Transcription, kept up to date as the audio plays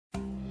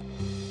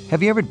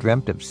Have you ever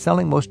dreamt of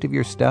selling most of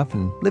your stuff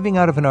and living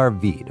out of an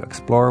RV to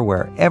explore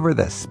wherever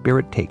the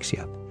spirit takes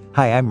you?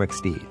 Hi, I'm Rick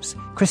Steves.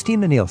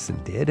 Christina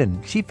Nealson did,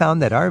 and she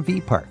found that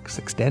RV parks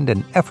extend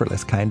an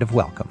effortless kind of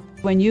welcome.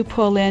 When you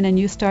pull in and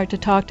you start to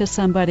talk to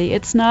somebody,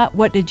 it's not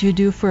what did you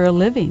do for a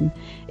living?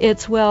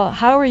 It's, well,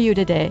 how are you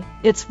today?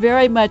 It's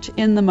very much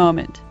in the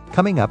moment.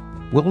 Coming up,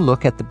 we'll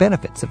look at the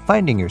benefits of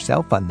finding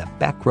yourself on the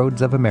back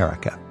roads of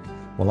America.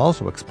 We'll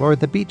also explore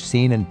the beach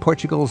scene in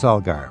Portugal's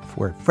Algarve,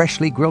 where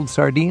freshly grilled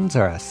sardines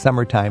are a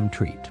summertime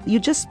treat. You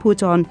just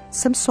put on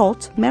some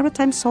salt,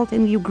 maritime salt,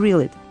 and you grill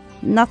it.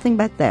 Nothing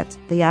but that.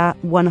 They are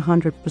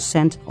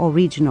 100%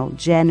 original,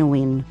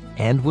 genuine.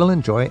 And we'll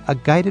enjoy a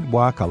guided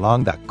walk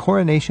along the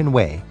Coronation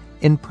Way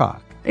in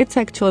Prague. It's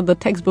actually the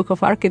textbook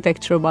of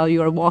architecture. While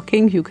you are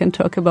walking, you can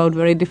talk about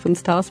very different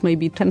styles,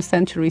 maybe 10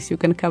 centuries you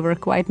can cover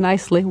quite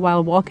nicely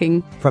while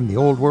walking. From the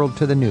old world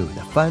to the new, the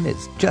fun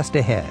is just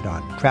ahead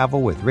on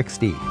Travel with Rick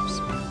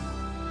Steves.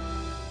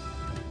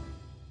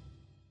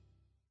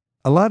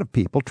 A lot of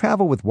people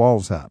travel with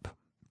walls up.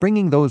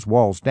 Bringing those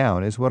walls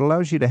down is what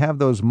allows you to have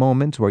those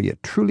moments where you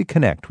truly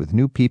connect with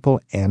new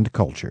people and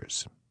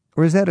cultures.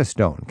 Rosetta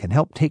Stone can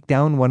help take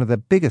down one of the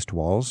biggest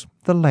walls,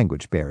 the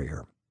language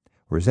barrier.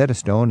 Rosetta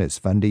Stone is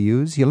fun to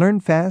use, you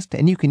learn fast,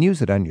 and you can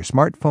use it on your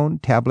smartphone,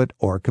 tablet,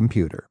 or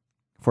computer.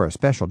 For a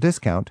special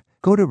discount,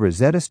 go to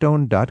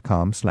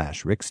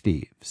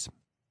rosettastone.com/ricksteves.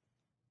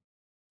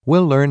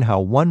 We'll learn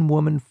how one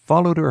woman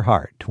followed her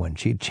heart when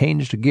she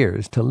changed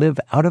gears to live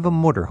out of a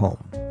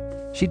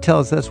motorhome. She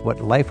tells us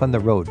what life on the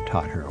road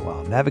taught her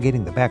while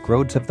navigating the back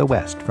roads of the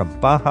West from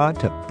Baja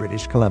to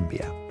British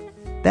Columbia.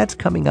 That's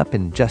coming up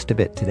in just a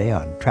bit today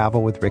on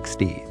Travel with Rick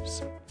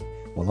Steves.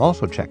 We'll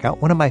also check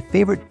out one of my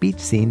favorite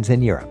beach scenes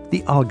in Europe,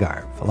 the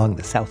Algarve, along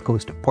the south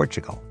coast of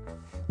Portugal.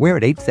 We're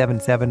at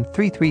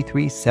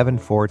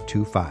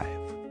 877-333-7425.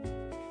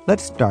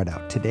 Let's start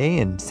out today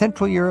in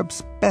Central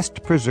Europe's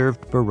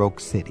best-preserved Baroque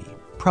city,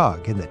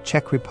 Prague in the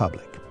Czech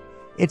Republic.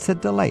 It's a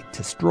delight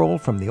to stroll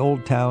from the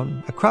old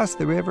town, across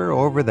the river,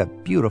 over the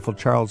beautiful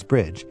Charles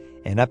Bridge,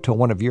 and up to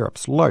one of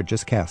Europe's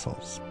largest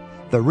castles.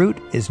 The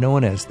route is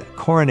known as the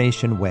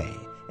Coronation Way,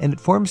 and it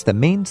forms the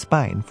main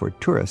spine for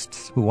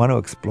tourists who want to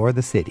explore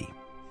the city.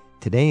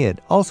 Today it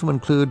also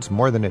includes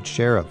more than its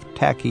share of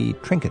tacky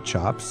trinket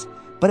shops,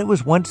 but it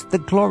was once the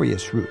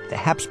glorious route the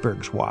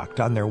Habsburgs walked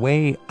on their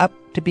way up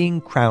to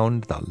being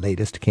crowned the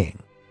latest king.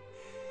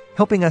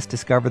 Helping us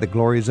discover the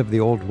glories of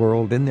the old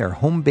world in their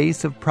home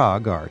base of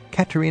Prague are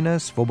Katerina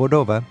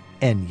Svobodova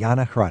and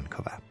Jana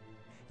Hrankova.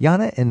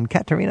 Jana and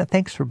Katerina,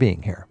 thanks for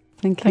being here.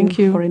 Thank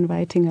you for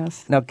inviting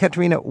us. Now,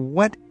 Katerina,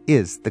 what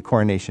is the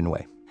Coronation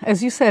Way?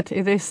 As you said,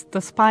 it is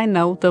the spine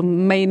now, the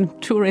main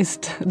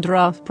tourist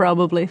draw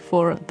probably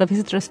for the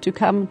visitors to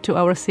come to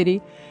our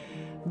city.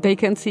 They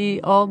can see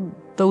all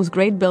those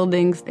great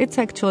buildings. It's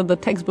actually the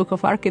textbook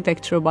of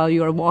architecture. While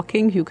you are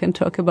walking, you can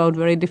talk about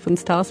very different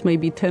styles,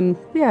 maybe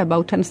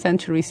about 10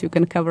 centuries you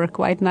can cover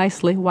quite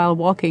nicely while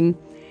walking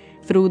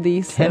through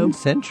these. 10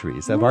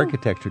 centuries of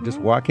architecture, just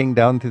walking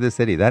down through the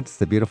city. That's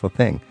the beautiful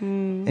thing.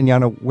 And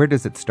Jana, where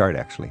does it start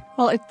actually?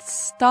 Well, it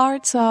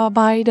starts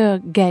by the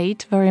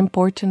gate, very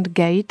important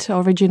gate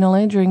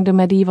originally during the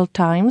medieval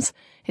times.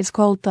 It's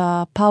called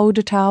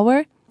Powder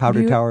Tower.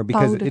 Powder Tower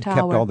because Powder it kept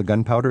Tower. all the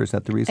gunpowder, is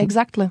that the reason?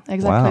 Exactly,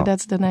 Wow.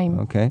 that's the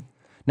name. Okay.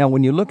 Now,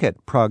 when you look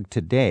at Prague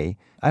today,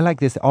 I like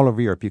this all over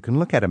Europe. You can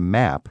look at a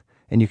map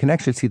and you can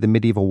actually see the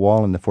medieval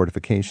wall and the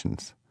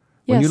fortifications.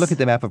 When you Yes. look at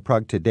the map of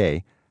Prague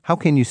today, how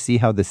can you see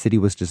how the city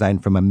was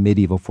designed from a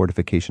medieval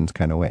fortifications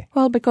kind of way?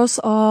 Well, because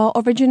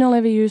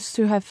originally we used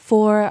to have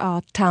 4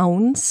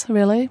 towns,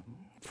 really,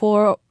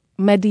 4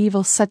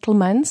 medieval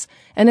settlements,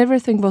 and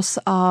everything was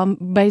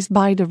based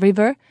by the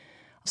river.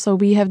 So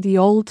we have the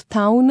old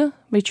town,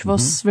 which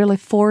was really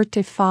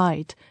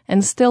fortified.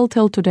 And still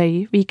till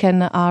today, we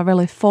can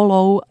really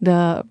follow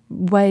the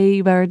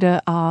way where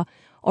the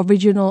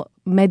original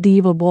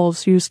medieval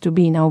walls used to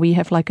be. Now we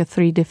have like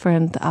 3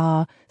 different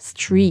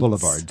streets.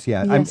 Boulevards,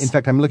 yeah. Yes. In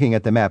fact, I'm looking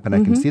at the map and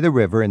I can see the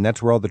river, and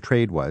that's where all the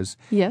trade was.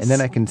 Yes. And then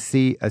I can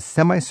see a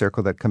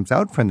semicircle that comes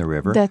out from the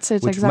river. That's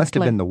it, which must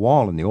have exactly. been the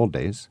wall in the old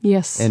days.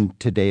 Yes. And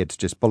today it's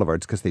just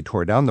boulevards because they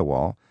tore down the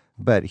wall.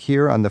 But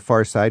here on the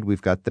far side,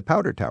 we've got the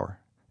Powder Tower.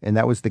 And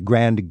that was the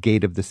grand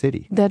gate of the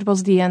city. That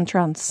was the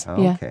entrance.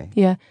 Oh, yeah. okay.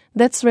 Yeah.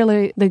 That's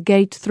really the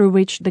gate through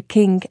which the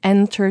king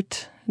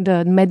entered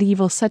the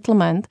medieval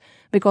settlement,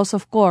 because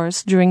of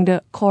course during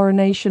the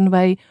Coronation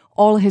Way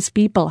all his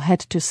people had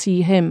to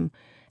see him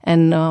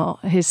and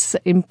his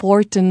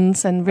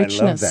importance and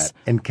richness. I love that.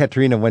 And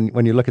Katerina,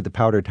 when you look at the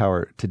Powder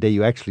Tower today,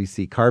 you actually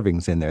see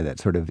carvings in there that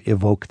sort of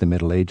evoke the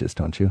Middle Ages,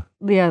 don't you?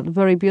 Yeah,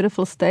 very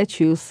beautiful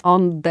statues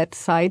on that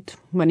side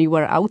when you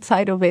were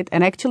outside of it.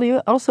 And actually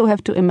you also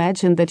have to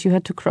imagine that you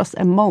had to cross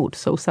a moat.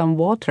 So some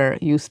water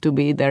used to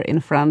be there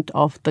in front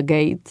of the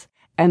gate.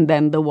 and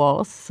then the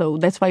walls. So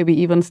that's why we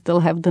even still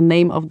have the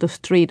name of the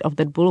street, of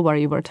that boulevard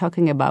you were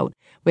talking about,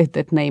 with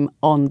that name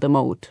on the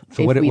moat.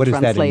 So what is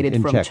that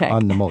in Czech?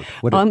 On the moat.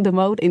 On the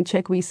moat in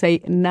Czech we say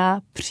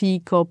na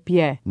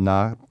příkopě.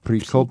 Na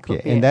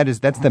příkopě. And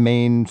that's the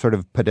main sort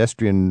of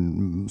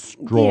pedestrian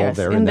stroll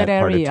there in that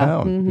part of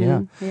town.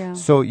 Mm-hmm. Yeah.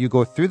 So you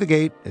go through the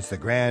gate, it's the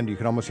grand, you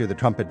can almost hear the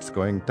trumpets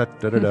going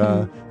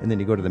da-da-da-da, and then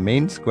you go to the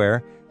main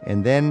square,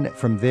 and then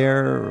from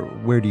there,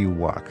 where do you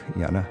walk,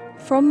 Jana?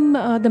 From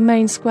the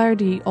main square,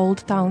 the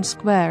Old Town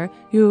Square,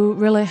 you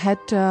really head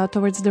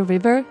towards the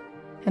river,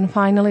 and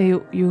finally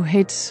you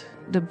hit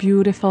the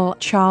beautiful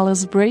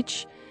Charles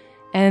Bridge.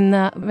 And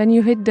when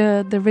you hit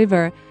the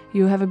river,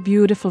 you have a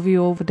beautiful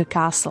view over the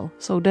castle.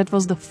 So that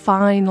was the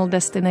final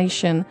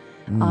destination,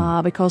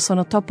 because on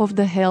the top of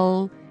the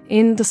hill,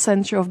 in the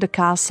center of the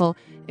castle,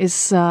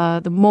 is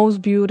the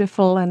most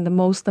beautiful and the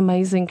most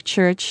amazing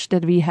church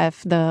that we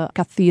have, the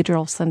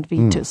Cathedral St.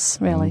 Vitus,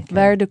 really,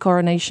 where the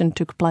coronation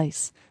took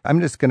place. I'm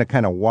just going to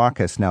kind of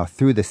walk us now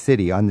through the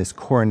city on this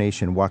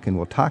coronation walk, and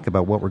we'll talk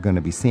about what we're going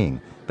to be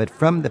seeing. But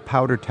from the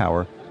Powder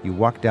Tower, you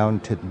walk down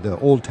to the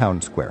Old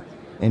Town Square.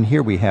 And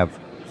here we have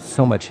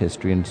so much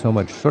history and so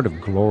much sort of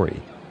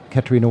glory.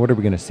 Katerina, what are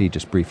we going to see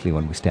just briefly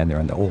when we stand there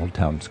on the Old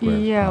Town Square?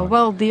 Yeah,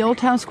 well, the Old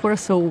Town Square,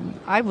 so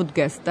I would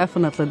guess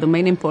definitely the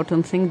main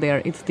important thing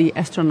there, it's the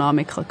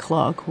astronomical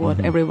clock,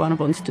 what everyone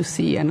wants to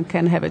see and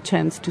can have a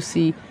chance to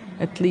see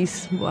at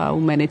least,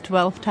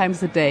 12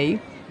 times a day.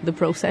 The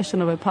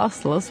procession of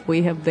apostles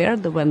we have there,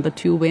 when the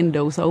two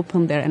windows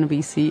open there and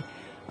we see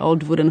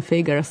old wooden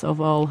figures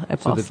of all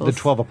apostles. So the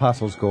 12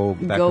 apostles go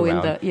back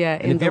around.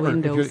 In the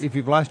windows. If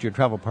you've lost your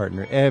travel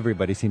partner,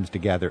 everybody seems to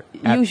gather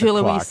at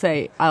Usually the clock. we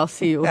say, I'll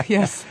see you,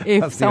 yes,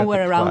 if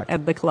somewhere around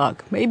at the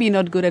clock. Maybe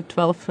not good at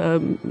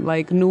 12,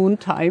 noon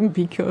time,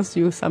 because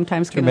you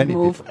sometimes cannot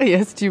move.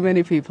 Yes, too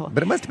many people.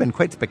 But it must have been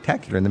quite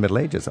spectacular in the Middle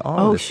Ages.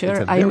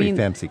 Sure. It's a very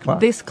fancy clock.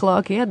 This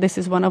clock, this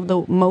is one of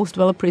the most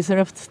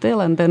well-preserved still.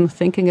 And then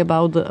thinking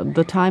about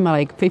the time,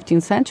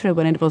 15th century,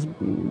 when it was,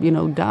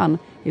 done,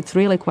 it's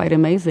really quite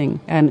amazing.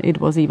 And it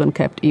was even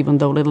kept, even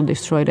though a little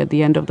destroyed at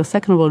the end of the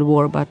Second World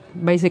War. But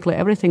basically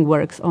everything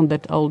works on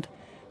that old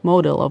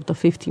model of the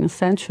 15th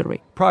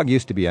century. Prague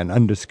used to be an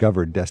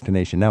undiscovered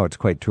destination. Now it's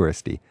quite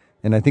touristy.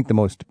 And I think the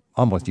most,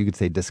 almost you could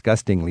say,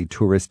 disgustingly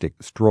touristic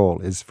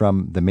stroll is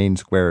from the main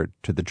square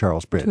to the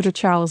Charles Bridge. To the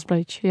Charles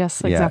Bridge,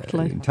 yes,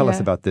 exactly. Tell us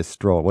about this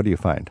stroll. What do you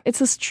find?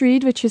 It's a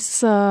street which is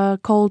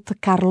called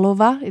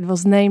Karlova. It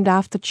was named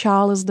after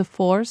Charles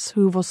IV,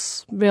 who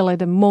was really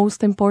the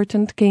most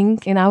important king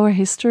in our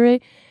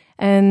history.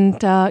 And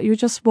you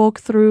just walk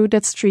through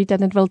that street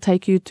and it will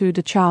take you to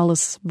the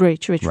Charles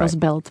Bridge, which was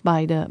built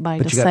by the same king.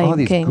 But you got all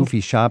these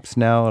goofy shops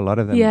now, a lot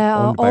of them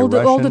owned by all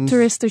the Russians.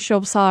 touristy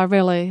shops are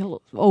really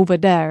over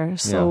there.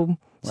 So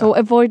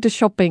avoid the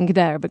shopping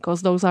there,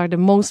 because those are the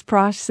most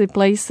pricey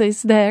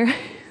places there.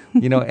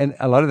 And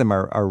a lot of them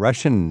are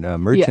Russian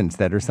merchants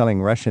that are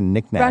selling Russian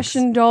knickknacks.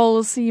 Russian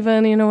dolls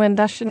even, and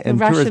Russian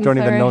tourists don't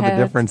even know the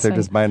difference. They're and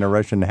just buying a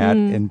Russian hat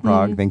in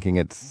Prague thinking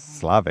it's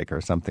Slavic or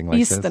something like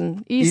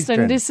Eastern.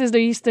 This is the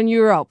Eastern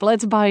Europe.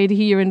 Let's buy it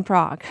here in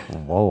Prague.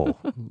 Whoa.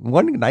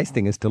 One nice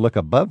thing is to look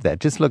above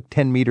that. Just look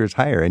 10 meters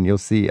higher and you'll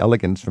see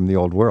elegance from the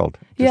old world.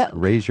 Just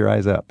raise your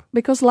eyes up.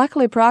 Because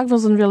luckily Prague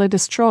wasn't really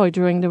destroyed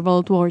during the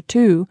World War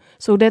II.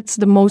 So that's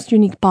the most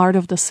unique part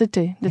of the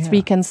city, that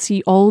we can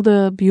see all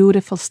the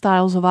beautiful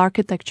styles of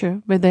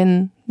architecture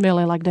within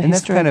really the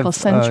historical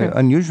center. That's kind of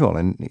unusual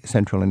in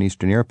Central and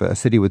Eastern Europe, a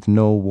city with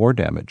no war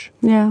damage.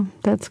 Yeah,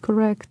 that's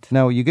correct.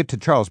 Now, you get to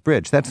Charles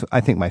Bridge. That's, I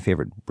think, my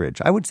favorite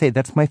bridge. I would say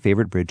that's my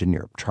favorite bridge in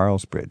Europe,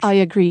 Charles Bridge. I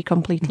agree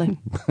completely.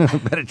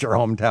 But it's your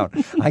hometown.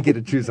 I get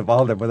to choose of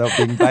all of them without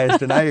being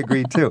biased, and I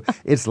agree, too.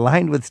 It's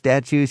lined with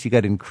statues. You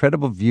got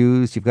incredible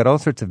views. You've got all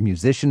sorts of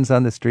musicians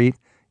on the street.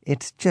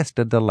 It's just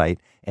a delight.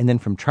 And then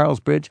from Charles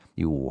Bridge,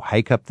 you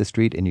hike up the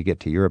street and you get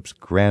to Europe's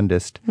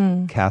grandest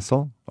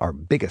castle, our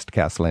biggest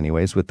castle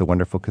anyways, with the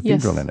wonderful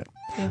cathedral in it.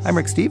 Yes. I'm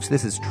Rick Steves.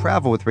 This is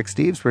Travel with Rick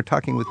Steves. We're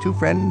talking with two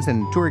friends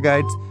and tour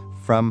guides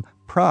from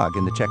Prague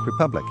in the Czech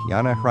Republic,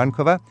 Jana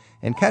Hrankova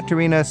and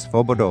Katerina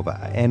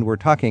Svobodova. And we're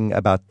talking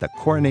about the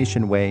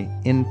Coronation Way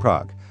in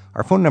Prague.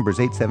 Our phone number is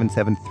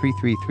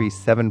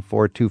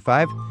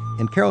 877-333-7425.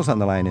 And Carol's on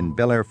the line in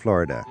Bel Air,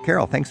 Florida.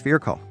 Carol, thanks for your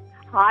call.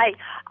 Hi.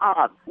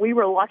 We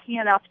were lucky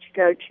enough to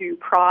go to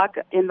Prague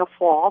in the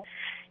fall,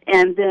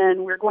 and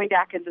then we're going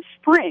back in the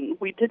spring.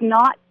 We did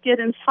not get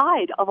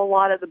inside of a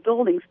lot of the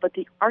buildings, but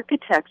the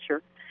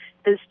architecture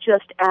is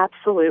just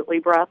absolutely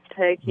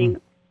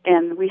breathtaking.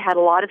 And we had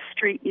a lot of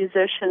street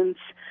musicians,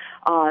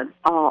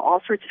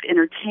 all sorts of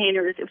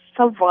entertainers. It was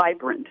so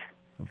vibrant.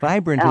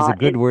 Vibrant is a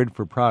good word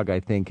for Prague, I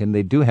think, and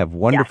they do have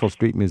wonderful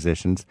street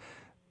musicians.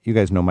 You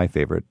guys know my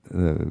favorite,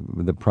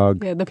 the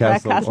Prague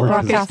Castle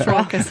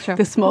Orchestra.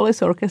 The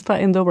smallest orchestra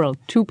in the world.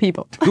 2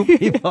 people. 2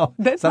 people.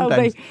 That's how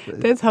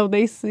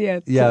they see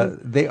it. Yeah,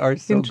 they are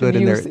so good.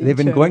 And they've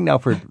been going now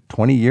for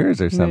 20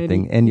 years or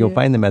something, and you'll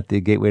find them at the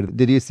Gateway.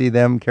 Did you see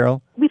them,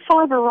 Carol? We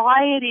saw a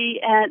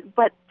variety,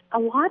 but a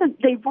lot of,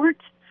 they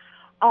weren't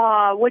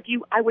what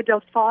I would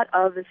have thought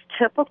of as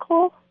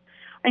typical.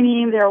 I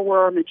mean, there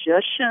were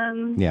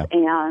magicians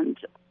and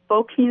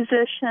folk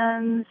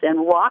musicians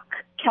and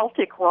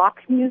Celtic rock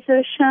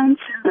musicians.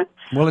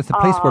 Well, it's a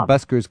place where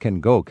buskers can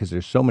go because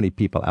there's so many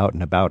people out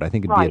and about. I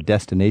think it'd be a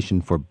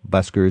destination for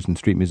buskers and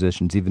street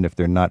musicians, even if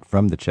they're not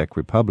from the Czech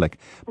Republic.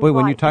 Boy,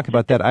 when you talk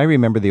about that, I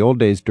remember the old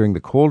days during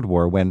the Cold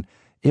War when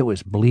it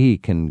was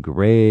bleak and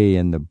gray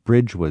and the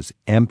bridge was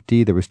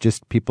empty. There was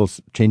just people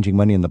changing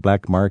money in the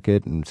black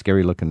market and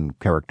scary-looking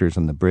characters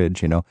on the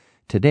bridge, you know.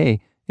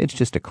 Today, it's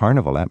just a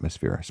carnival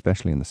atmosphere,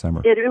 especially in the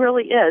summer. It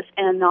really is.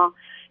 And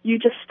you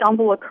just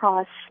stumble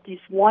across these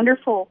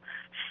wonderful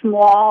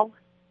small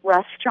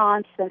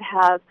restaurants that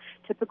have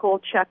typical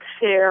Czech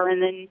fare,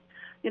 and then,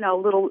 you know,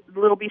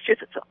 little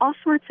bistros. It's all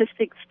sorts of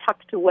things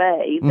tucked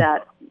away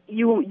that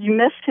you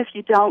miss if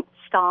you don't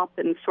stop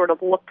and sort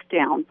of look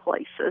down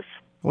places.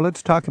 Well,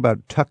 let's talk about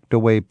tucked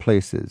away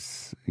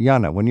places.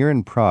 Jana, when you're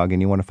in Prague and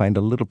you want to find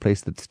a little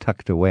place that's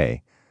tucked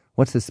away,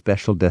 what's a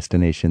special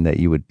destination that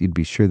you'd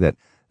be sure that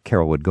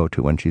Carol would go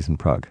to when she's in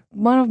Prague?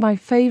 One of my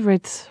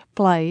favorite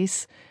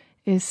places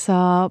is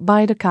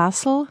by the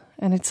castle,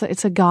 and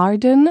it's a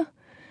garden,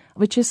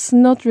 which is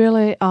not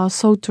really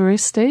so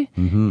touristy.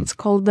 Mm-hmm. It's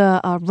called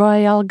the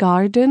Royal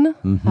Garden,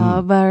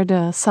 where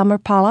the summer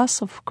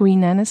palace of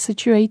Queen Anne is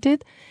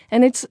situated.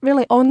 And it's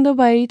really on the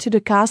way to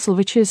the castle,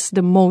 which is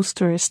the most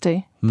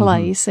touristy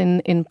place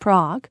in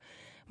Prague.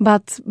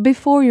 But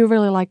before you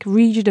really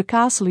reach the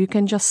castle, you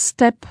can just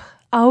step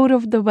out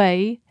of the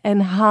way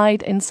and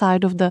hide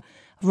inside of the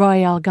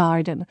Royal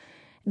Garden.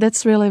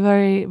 That's really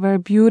very, very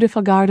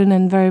beautiful garden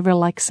and very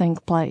relaxing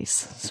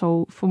place.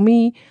 So for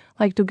me,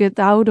 to get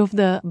out of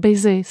the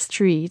busy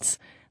streets,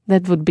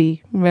 that would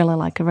be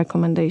really a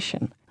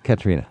recommendation.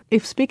 Katerina.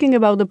 If speaking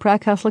about the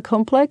Prague Castle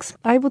complex,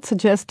 I would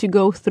suggest to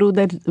go through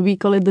that, we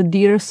call it the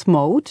Deer's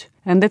Moat.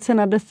 And that's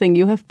another thing.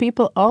 You have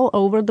people all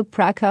over the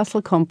Prague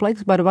Castle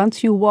complex, but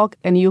once you walk,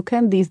 and you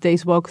can these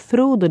days walk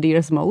through the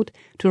Deer's Moat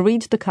to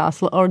reach the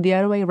castle or the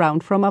other way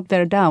around, from up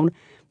there down,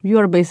 you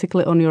are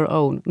basically on your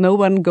own. No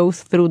one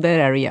goes through that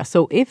area.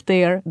 So if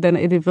there, then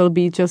it will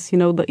be just,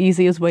 the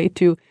easiest way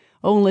to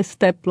only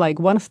step,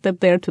 one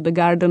step there to the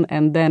garden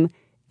and then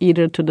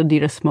either to the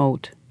Deer's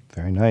Moat.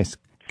 Very nice.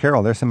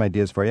 Carol, there's some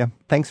ideas for you.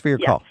 Thanks for your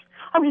call.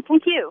 Okay,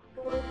 thank you.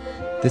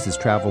 This is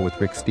Travel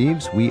with Rick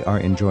Steves. We are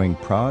enjoying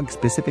Prague,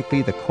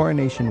 specifically the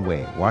Coronation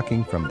Way,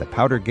 walking from the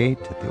Powder Gate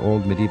at the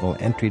old medieval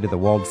entry to the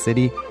walled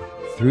city,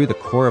 through the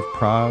core of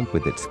Prague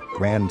with its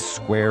grand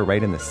square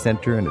right in the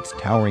center and its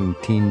towering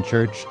teen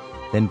church,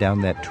 then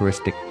down that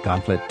touristic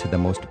gauntlet to the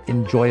most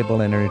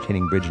enjoyable and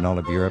entertaining bridge in all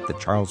of Europe, the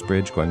Charles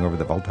Bridge going over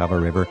the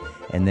Vltava River,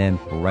 and then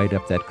right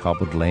up that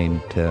cobbled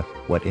lane to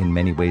what in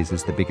many ways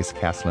is the biggest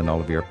castle in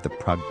all of Europe, the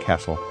Prague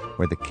Castle,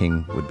 where the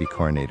king would be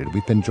coronated.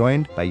 We've been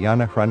joined by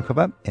Jana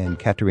Hrankova and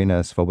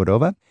Katerina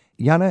Svobodova.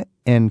 Jana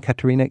and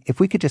Katerina, if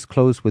we could just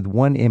close with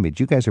one image.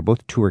 You guys are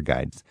both tour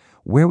guides.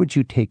 Where would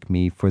you take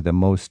me for the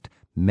most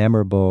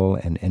memorable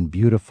and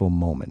beautiful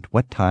moment?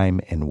 What time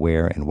and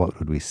where and what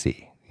would we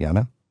see?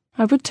 Jana?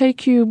 I would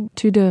take you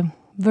to the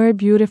very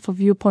beautiful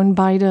viewpoint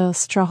by the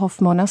Strahov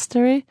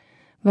Monastery,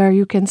 where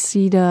you can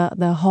see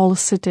the whole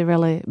city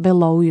really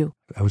below you.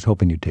 I was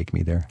hoping you'd take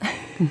me there.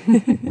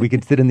 We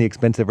could sit in the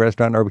expensive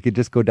restaurant, or we could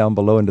just go down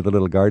below into the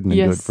little garden and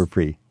do it for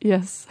free.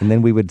 Yes. And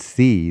then we would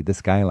see the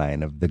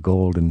skyline of the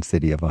golden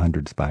city of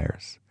 100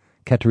 spires.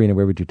 Katerina,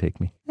 where would you take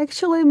me?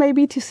 Actually,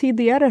 maybe to see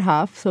the other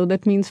half. So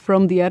that means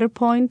from the other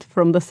point,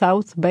 from the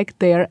south, back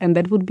there, and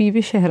that would be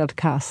Vyšehrad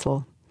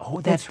Castle. Oh,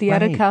 that's the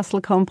other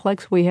castle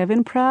complex we have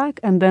in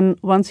Prague. And then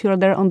once you're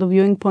there on the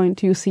viewing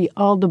point, you see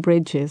all the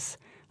bridges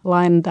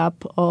lined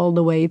up all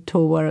the way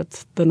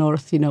towards the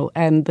north,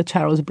 and the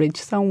Charles Bridge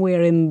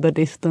somewhere in the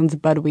distance,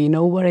 but we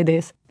know where it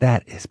is.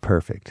 That is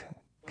perfect.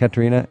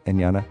 Katerina and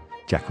Jana,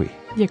 děkuji.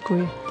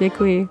 Děkuji.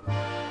 Děkuji.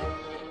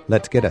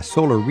 Let's get a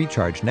solar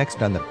recharge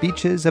next on the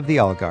beaches of the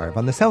Algarve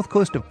on the south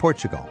coast of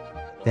Portugal.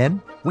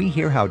 Then we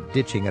hear how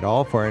ditching it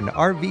all for an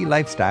RV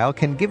lifestyle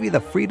can give you the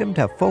freedom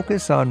to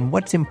focus on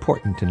what's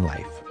important in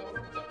life.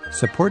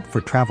 Support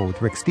for Travel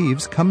with Rick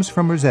Steves comes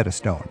from Rosetta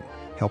Stone,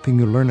 helping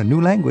you learn a new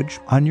language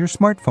on your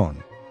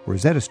smartphone.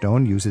 Rosetta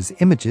Stone uses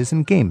images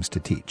and games to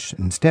teach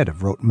instead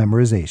of rote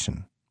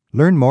memorization.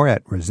 Learn more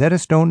at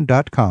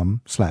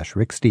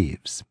rosettastone.com/Rick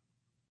Steves.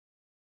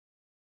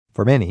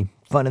 For many,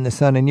 fun in the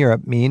sun in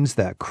Europe means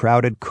the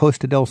crowded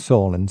Costa del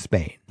Sol in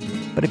Spain.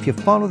 But if you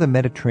follow the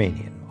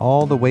Mediterranean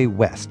all the way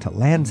west to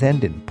Land's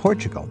End in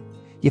Portugal,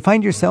 you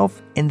find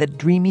yourself in the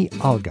dreamy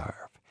Algarve.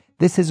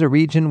 This is a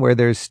region where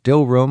there's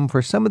still room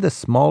for some of the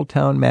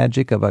small-town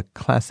magic of a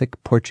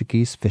classic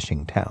Portuguese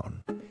fishing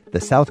town.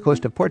 The south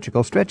coast of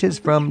Portugal stretches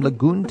from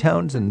lagoon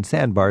towns and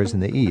sandbars in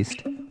the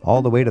east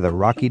all the way to the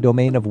rocky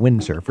domain of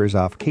windsurfers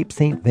off Cape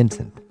St.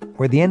 Vincent,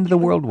 where the end of the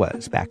world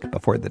was back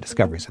before the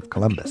discoveries of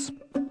Columbus.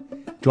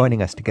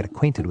 Joining us to get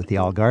acquainted with the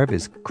Algarve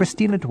is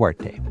Christina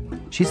Duarte.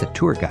 She's a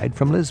tour guide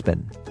from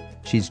Lisbon.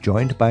 She's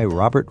joined by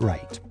Robert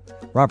Wright.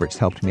 Robert's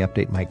helped me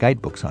update my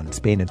guidebooks on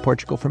Spain and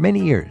Portugal for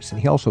many years,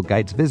 and he also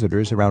guides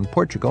visitors around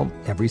Portugal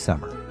every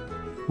summer.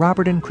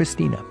 Robert and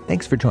Christina,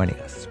 thanks for joining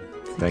us.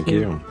 Thank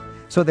you.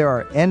 So there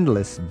are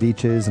endless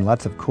beaches and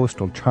lots of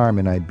coastal charm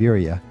in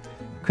Iberia.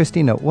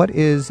 Christina, what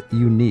is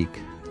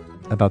unique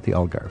about the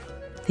Algarve?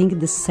 I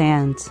think the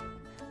sand.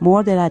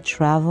 More that I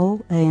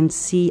travel and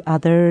see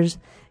others,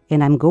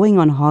 and I'm going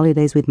on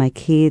holidays with my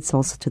kids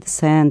also to the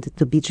sand,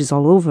 to beaches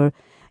all over,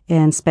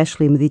 and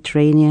especially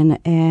Mediterranean,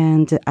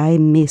 and I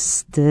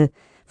miss the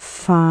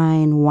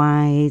fine,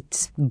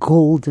 white,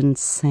 golden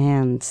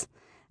sand.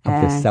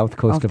 Of the south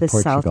coast of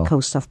Portugal. Of the south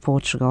coast of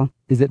Portugal.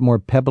 Is it more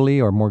pebbly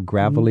or more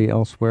gravelly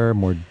elsewhere,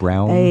 more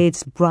brown?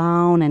 It's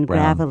brown and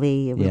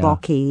gravelly,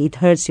 rocky. It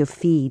hurts your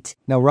feet.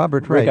 Now,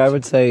 Robert, Rick, right. I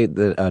would say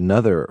that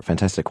another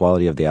fantastic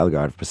quality of the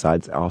Algarve,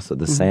 besides also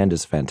the sand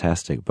is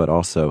fantastic, but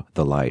also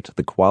the light.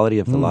 The quality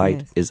of the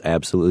light is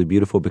absolutely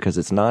beautiful because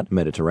it's not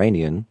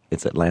Mediterranean,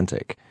 it's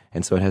Atlantic.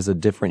 And so it has a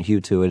different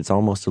hue to it. It's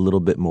almost a little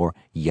bit more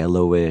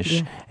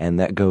yellowish, and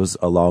that goes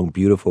along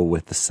beautiful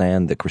with the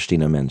sand that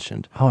Christina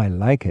mentioned. Oh, I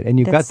like it. And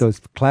you've got those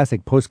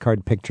classic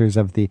postcard pictures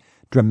of the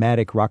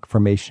dramatic rock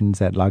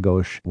formations at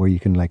Lagos, where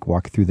you can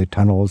walk through the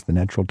tunnels, the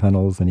natural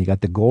tunnels, and you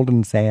got the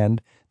golden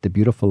sand, the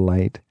beautiful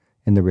light,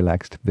 and the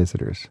relaxed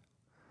visitors.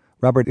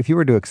 Robert, if you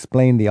were to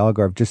explain the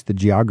Algarve, just the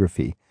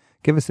geography,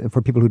 give us,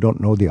 for people who don't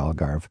know the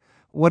Algarve,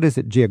 what is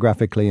it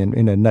geographically, and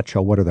in a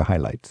nutshell, what are the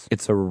highlights?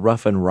 It's a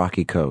rough and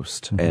rocky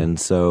coast, and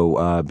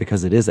so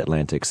because it is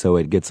Atlantic, so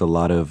it gets a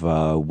lot of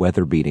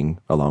weather beating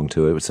along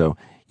to it. So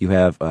you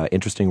have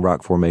interesting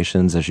rock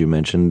formations, as you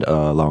mentioned,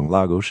 along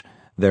Lagos.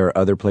 There are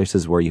other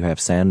places where you have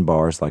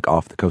sandbars, like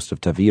off the coast of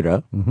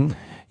Tavira.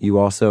 You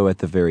also, at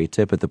the very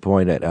tip, at the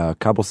point at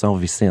Cabo São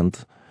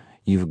Vicente,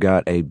 you've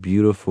got a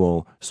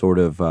beautiful sort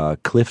of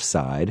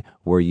cliffside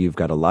where you've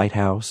got a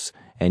lighthouse,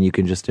 and you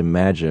can just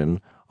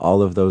imagine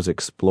all of those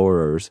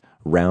explorers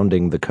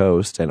rounding the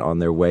coast and on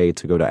their way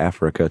to go to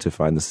Africa to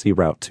find the sea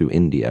route to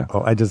India.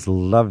 Oh, I just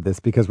love this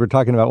because we're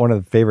talking about one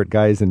of the favorite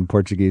guys in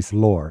Portuguese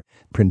lore,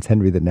 Prince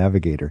Henry the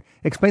Navigator.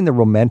 Explain the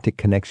romantic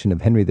connection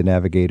of Henry the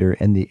Navigator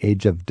and the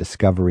Age of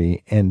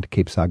Discovery and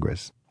Cape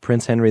Sagres.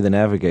 Prince Henry the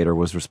Navigator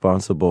was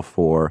responsible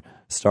for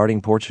starting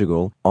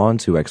Portugal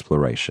onto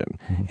exploration.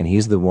 And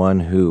he's the one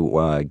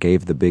who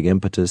gave the big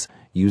impetus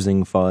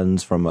using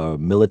funds from a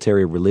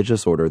military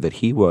religious order that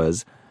he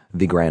was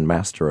the Grand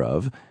Master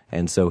of,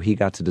 and so he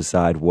got to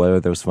decide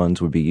whether those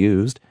funds would be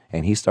used,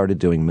 and he started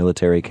doing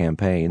military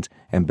campaigns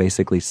and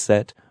basically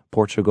set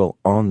Portugal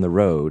on the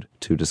road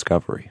to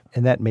discovery.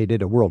 And that made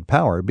it a world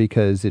power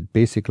because it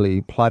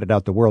basically plotted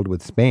out the world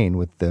with Spain,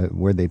 with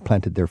where they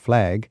planted their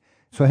flag.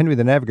 So Henry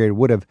the Navigator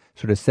would have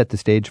sort of set the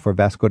stage for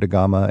Vasco da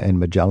Gama and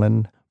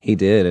Magellan. He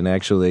did, and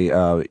actually,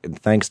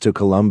 thanks to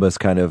Columbus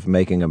kind of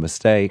making a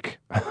mistake,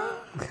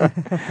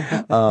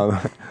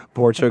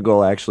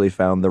 Portugal actually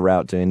found the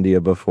route to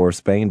India before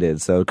Spain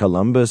did. So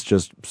Columbus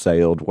just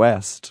sailed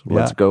west.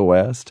 Let's go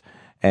west.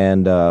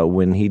 And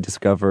when he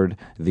discovered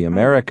the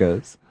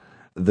Americas,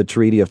 the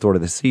Treaty of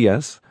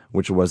Tordesillas,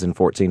 which was in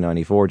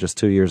 1494, just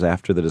 2 years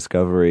after the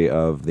discovery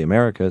of the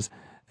Americas,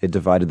 it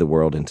divided the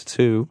world into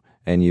two.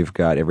 And you've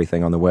got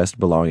everything on the west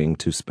belonging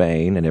to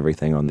Spain, and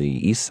everything on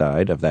the east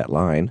side of that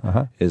line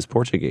is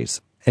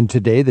Portuguese. And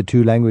today the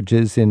two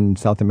languages in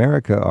South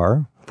America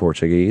are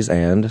Portuguese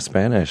and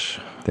Spanish.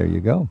 There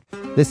you go.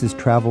 This is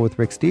Travel with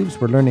Rick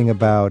Steves. We're learning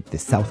about the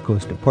south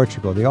coast of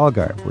Portugal, the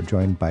Algarve. We're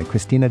joined by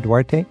Christina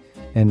Duarte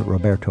and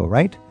Roberto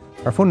Wright.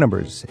 Our phone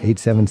number is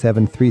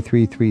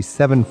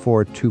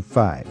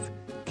 877-333-7425.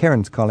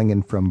 Karen's calling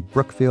in from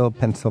Brookfield,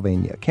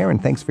 Pennsylvania. Karen,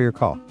 thanks for your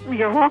call.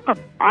 You're welcome.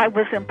 I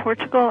was in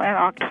Portugal in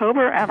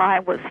October, and I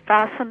was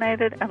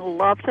fascinated and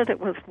loved it.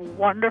 It was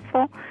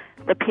wonderful.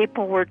 The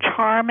people were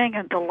charming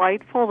and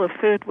delightful. The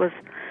food was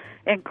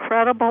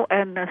incredible,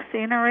 and the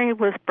scenery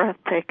was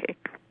breathtaking.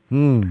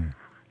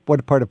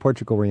 What part of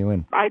Portugal were you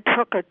in? I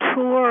took a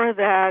tour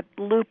that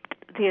looped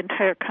the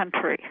entire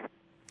country.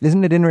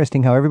 Isn't it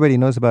interesting how everybody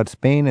knows about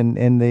Spain,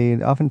 and they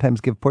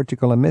oftentimes give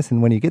Portugal a miss,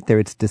 and when you get there,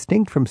 it's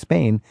distinct from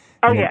Spain,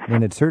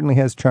 and it certainly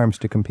has charms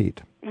to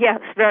compete.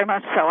 Yes, very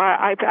much so.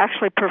 I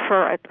actually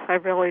prefer it. I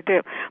really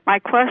do. My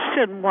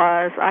question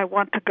was, I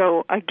want to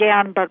go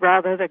again, but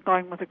rather than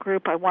going with a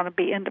group, I want to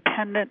be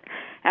independent,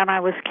 and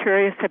I was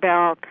curious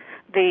about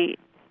the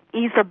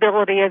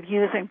easeability of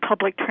using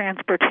public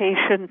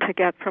transportation to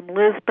get from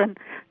Lisbon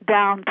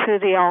down to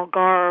the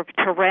Algarve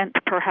to rent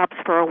perhaps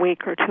for a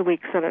week or 2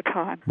 weeks at a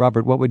time.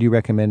 Robert, what would you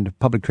recommend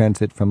public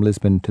transit from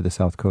Lisbon to the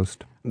south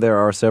coast? There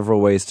are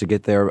several ways to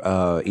get there,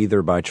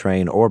 either by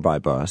train or by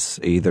bus.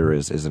 Either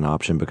is an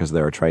option because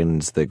there are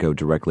trains that go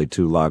directly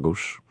to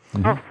Lagos.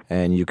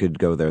 And you could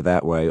go there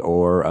that way,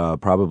 or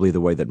probably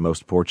the way that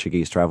most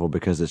Portuguese travel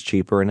because it's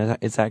cheaper and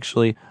it's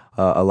actually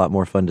a lot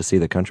more fun to see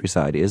the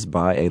countryside is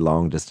by a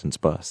long-distance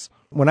bus.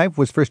 When I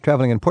was first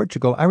traveling in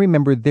Portugal, I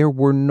remember there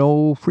were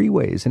no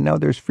freeways, and now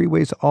there's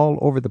freeways all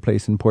over the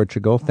place in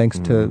Portugal thanks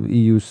to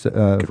EU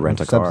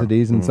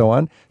subsidies and so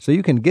on. So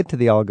you can get to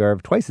the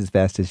Algarve twice as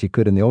fast as you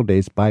could in the old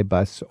days by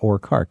bus or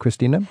car.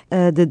 Christina?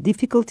 The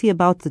difficulty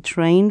about the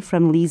train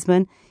from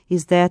Lisbon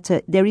is that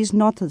there is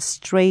not a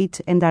straight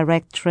and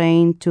direct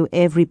train to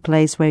every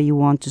place where you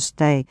want to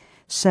stay.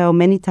 So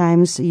many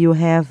times you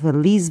have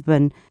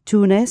Lisbon,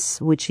 Tunis,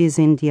 which is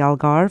in the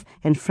Algarve,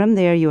 and from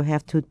there you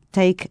have to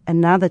take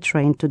another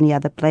train to the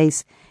other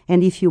place.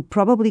 And if you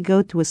probably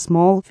go to a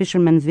small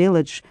fisherman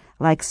village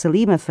like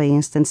Salima, for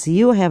instance,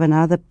 you have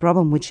another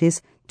problem, which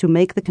is to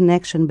make the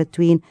connection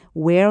between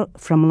where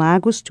from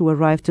Lagos to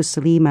arrive to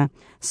Salima.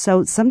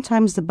 So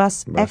sometimes the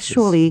bus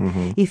actually,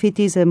 if it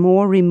is a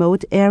more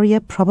remote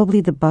area,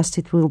 probably the bus,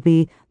 it will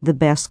be the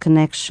best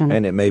connection.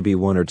 And it may be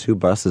one or two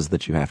buses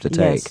that you have to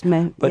take.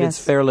 But it's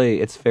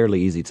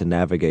fairly easy to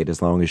navigate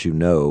as long as you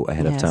know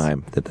ahead of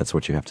time that that's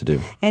what you have to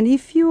do. And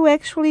if you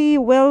actually,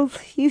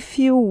 if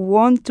you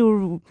want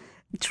to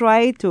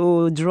try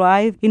to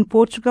drive in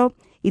Portugal,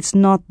 it's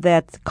not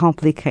that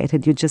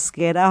complicated. You just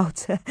get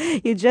out.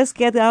 You just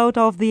get out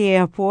of the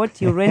airport.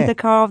 You rent a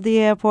car of the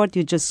airport.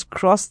 You just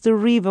cross the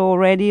river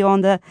already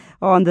on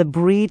the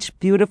bridge,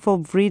 beautiful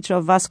bridge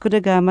of Vasco da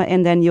Gama,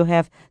 and then you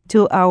have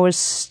 2 hours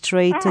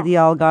straight to the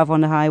Algarve on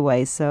the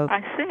highway. So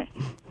I see.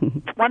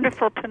 It's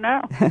wonderful to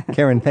know.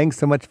 Karen, thanks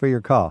so much for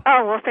your call.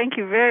 Oh, well, thank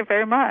you very,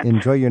 very much.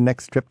 Enjoy your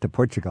next trip to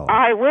Portugal.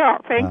 I will.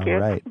 Thank you.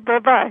 All right.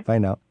 Bye-bye. Bye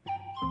now.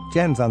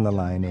 Jan's on the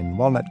line in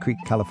Walnut Creek,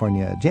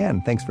 California.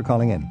 Jan, thanks for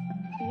calling in.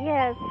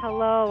 Yes,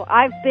 hello.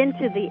 I've been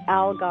to the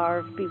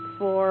Algarve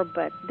before,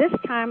 but this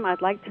time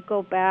I'd like to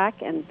go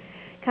back and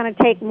kind of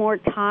take more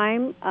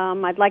time.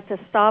 I'd like to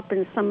stop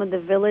in some of the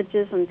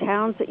villages and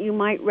towns that you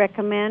might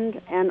recommend.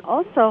 And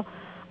also,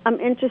 I'm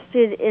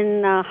interested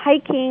in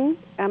hiking,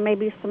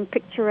 maybe some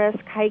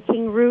picturesque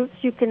hiking routes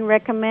you can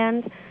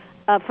recommend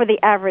for the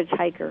average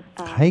hiker.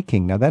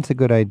 Hiking, now that's a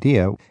good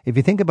idea. If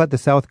you think about the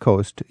south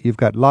coast, you've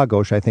got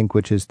Lagos, I think,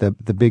 which is the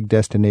big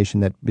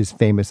destination that is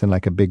famous and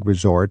like a big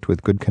resort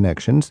with good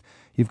connections.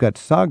 You've got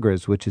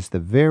Sagres, which is the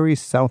very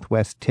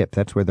southwest tip.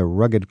 That's where the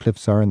rugged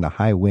cliffs are and the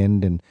high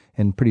wind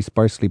and pretty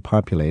sparsely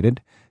populated.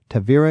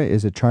 Tavira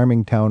is a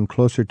charming town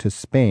closer to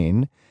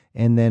Spain.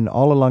 And then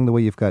all along the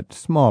way, you've got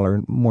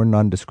smaller, more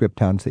nondescript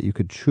towns that you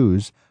could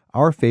choose.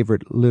 Our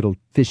favorite little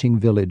fishing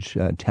village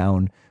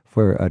town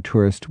for a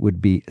tourist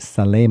would be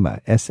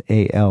Salema,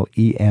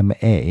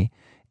 Salema.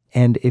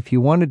 And if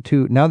you wanted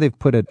to, now they've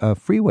put a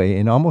freeway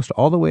in almost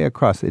all the way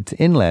across. It's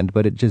inland,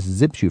 but it just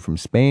zips you from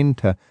Spain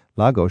to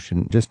Lagos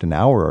in just an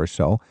hour or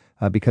so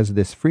because of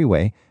this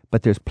freeway.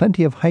 But there's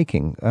plenty of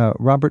hiking.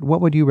 Robert,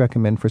 what would you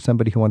recommend for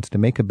somebody who wants to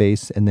make a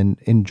base and then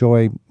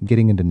enjoy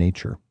getting into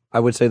nature? I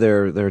would say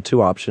there are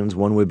two options.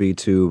 One would be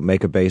to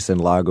make a base in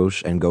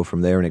Lagos and go from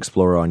there and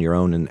explore on your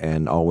own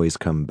and always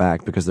come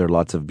back, because there are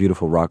lots of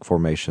beautiful rock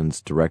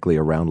formations directly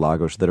around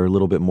Lagos that are a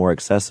little bit more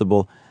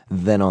accessible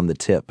than on the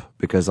tip,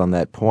 because on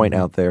that point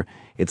out there,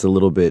 it's a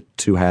little bit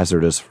too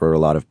hazardous for a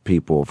lot of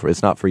people.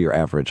 It's not for your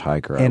average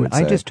hiker, I would say.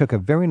 And I just took a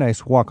very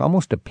nice walk,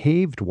 almost a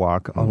paved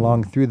walk,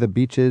 along through the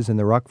beaches and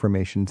the rock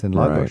formations in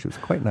Lagos. Right. It was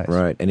quite nice.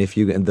 Right.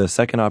 And the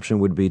second option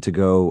would be to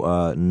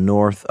go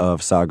north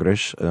of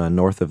Sagres,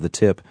 north of the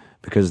tip,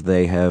 because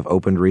they have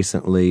opened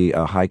recently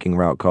a hiking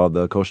route called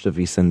the Costa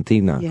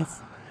Vicentina.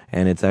 Yes.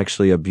 And it's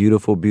actually a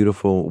beautiful,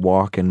 beautiful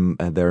walk, and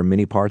there are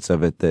many parts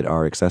of it that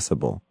are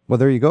accessible. Well,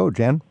 there you go,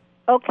 Jan.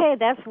 Okay,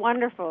 that's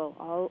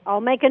wonderful.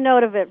 I'll make a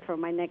note of it for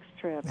my next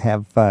trip.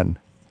 Have fun.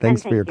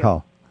 Thanks for your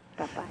call.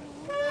 Bye-bye.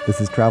 This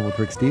is Travel with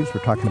Rick Steves.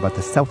 We're talking about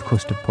the south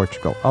coast of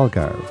Portugal,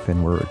 Algarve,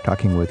 and we're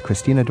talking with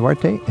Christina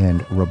Duarte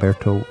and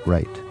Roberto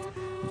Wright.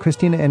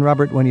 Christina and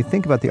Robert, when you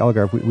think about the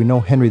Algarve, we know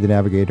Henry the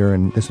Navigator,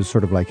 and this was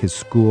sort of like his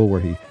school where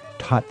he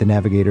taught the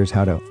navigators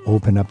how to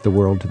open up the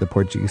world to the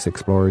Portuguese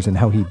explorers and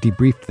how he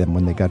debriefed them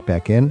when they got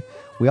back in.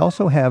 We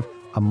also have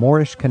a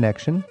Moorish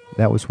connection.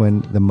 That was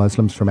when the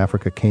Muslims from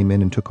Africa came in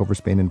and took over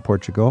Spain and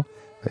Portugal,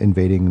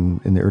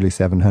 invading in the early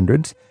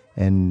 700s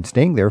and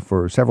staying there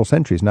for several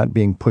centuries, not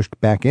being pushed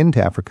back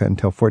into Africa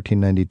until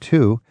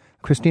 1492.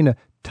 Christina,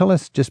 tell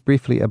us just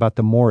briefly about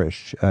the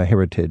Moorish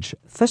heritage.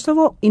 First of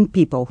all, in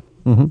people.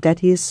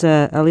 That is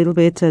a little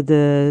bit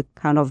the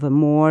kind of a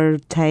more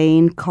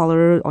tan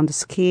color on the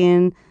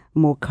skin,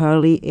 more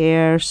curly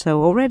hair.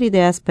 So already the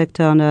aspect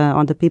on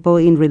the people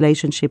in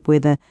relationship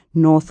with the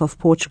north of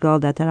Portugal,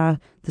 that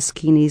the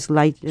skin is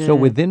light. So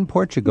within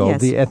Portugal,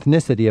 the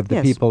ethnicity of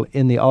the people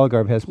in the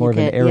Algarve has more of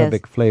an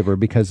Arabic flavor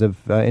because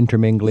of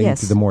intermingling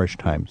to the Moorish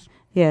times.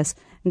 Yes.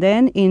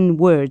 Then in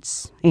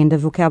words, in the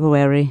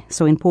vocabulary,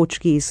 so in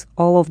Portuguese,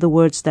 all of the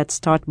words that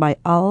start by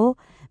al,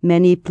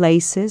 many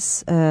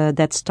places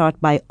that start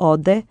by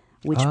ode,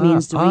 which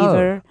means the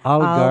river,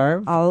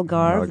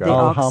 Algarve, the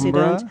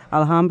Occident,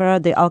 Alhambra,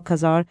 the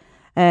Alcazar,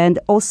 and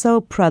also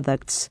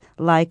products,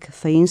 like,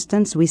 for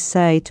instance, we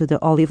say to the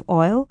olive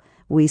oil,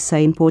 we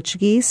say in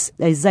Portuguese,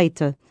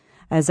 azeite.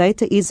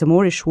 Azeite is a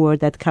Moorish word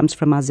that comes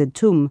from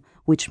azetum,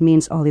 which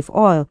means olive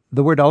oil.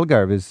 The word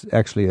Algarve is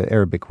actually an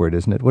Arabic word,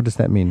 isn't it? What does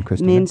that mean,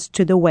 Christina? It means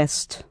to the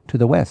west. To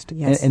the west.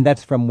 Yes. And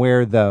that's from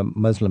where the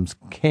Muslims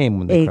came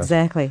when they crossed.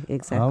 Exactly.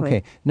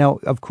 Okay. Now,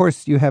 of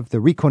course, you have the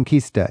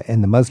Reconquista,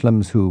 and the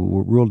Muslims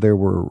who ruled there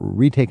were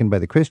retaken by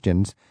the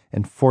Christians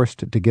and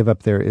forced to give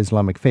up their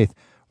Islamic faith.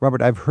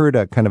 Robert, I've heard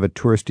a kind of a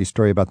touristy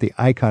story about the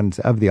icons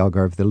of the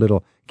Algarve,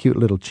 the cute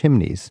little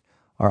chimneys.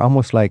 are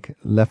almost like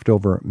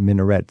leftover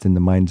minarets in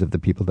the minds of the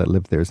people that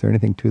live there. Is there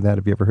anything to that?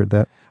 Have you ever heard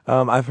that?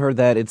 I've heard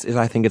that.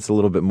 I think it's a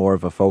little bit more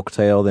of a folk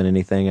tale than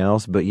anything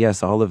else. But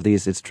yes, all of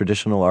these, it's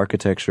traditional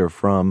architecture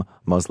from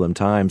Muslim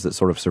times that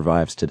sort of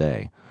survives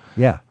today.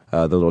 Yeah.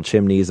 The little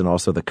chimneys and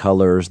also the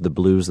colors, the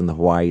blues and the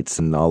whites,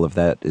 and all of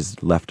that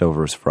is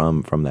leftovers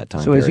from that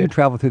time So period. as you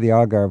travel through the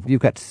Algarve,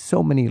 you've got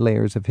so many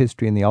layers of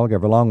history in the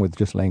Algarve, along with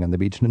just laying on the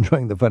beach and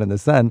enjoying the fun in the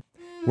sun.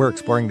 We're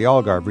exploring the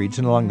Algarve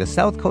region along the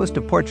south coast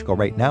of Portugal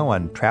right now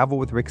on Travel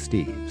with Rick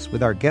Steves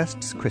with our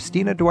guests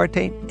Christina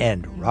Duarte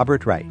and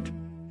Robert Wright.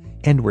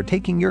 And we're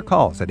taking your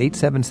calls at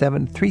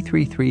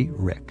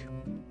 877-333-RICK.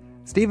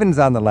 Stephen's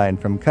on the line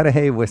from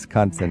Cudahy,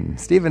 Wisconsin.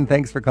 Stephen,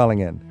 thanks for calling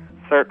in.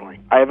 Certainly.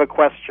 I have a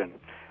question.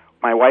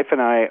 My wife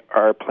and I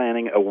are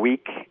planning a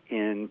week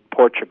in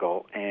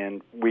Portugal,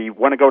 and we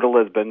want to go to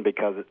Lisbon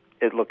because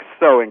it looks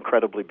so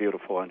incredibly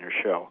beautiful on your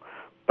show.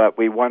 But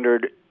we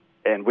wondered,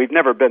 and we've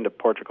never been to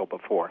Portugal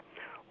before,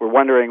 we're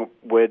wondering,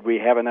 would we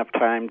have enough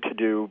time to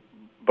do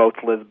both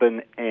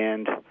Lisbon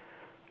and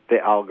the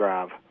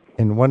Algarve?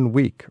 In 1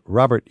 week.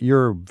 Robert,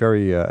 you're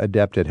very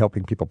adept at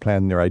helping people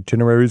plan their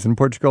itineraries in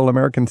Portugal.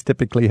 Americans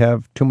typically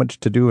have too much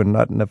to do and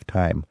not enough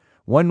time.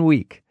 1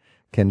 week.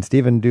 Can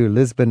Stephen do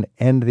Lisbon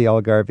and the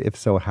Algarve? If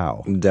so,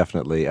 how?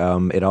 Definitely.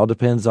 It all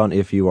depends on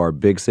if you are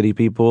big city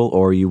people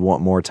or you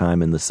want more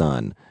time in the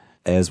sun.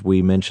 As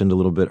we mentioned a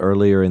little bit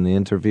earlier in the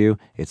interview,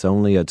 it's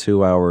only a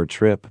 2-hour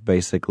trip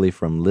basically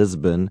from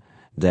Lisbon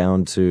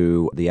down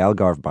to the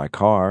Algarve by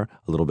car,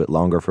 a little bit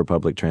longer for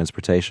public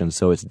transportation,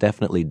 so it's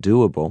definitely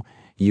doable.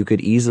 You could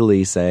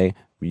easily say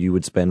you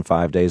would spend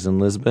 5 days in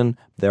Lisbon.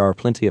 There are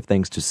plenty of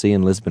things to see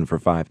in Lisbon for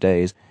 5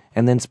 days,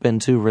 and then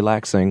spend 2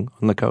 relaxing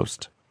on the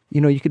coast. You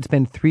know, you could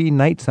spend 3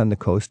 nights on the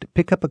coast,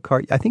 pick up a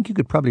car. I think you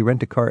could probably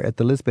rent a car at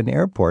the Lisbon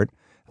airport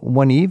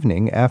one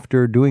evening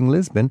after doing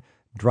Lisbon,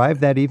 drive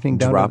that evening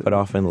down. Drop it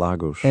off in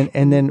Lagos.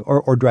 And then,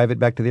 or drive it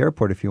back to the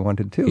airport if you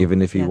wanted to.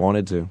 Even if you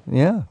wanted to.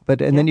 Yeah,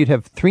 then you'd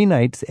have 3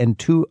 nights and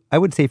 2, I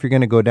would say if you're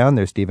going to go down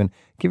there, Stephen,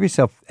 give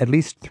yourself at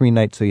least 3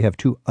 nights so you have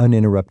 2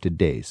 uninterrupted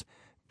days.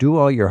 Do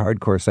all your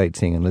hardcore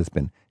sightseeing in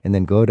Lisbon, and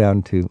then go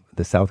down to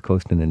the south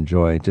coast and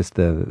enjoy just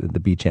the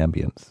beach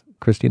ambience.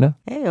 Christina?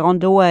 Hey, on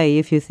the way,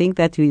 if you think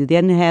that you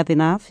didn't have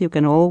enough, you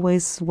can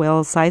always,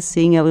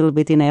 sightseeing a little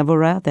bit in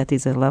Évora. That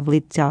is a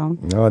lovely town.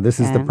 Oh, this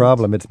is the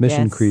problem. It's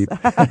mission creep.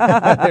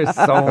 There's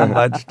so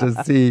much to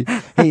see.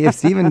 Hey, if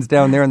Stephen's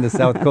down there on the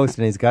south coast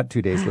and he's got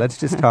 2 days, let's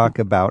just talk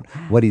about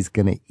what he's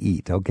going to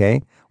eat,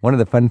 okay? One of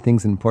the fun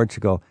things in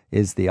Portugal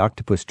is the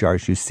octopus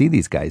jars. You see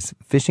these guys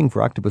fishing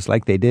for octopus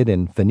like they did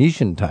in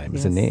Phoenician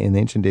times, in the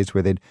ancient days,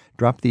 where they'd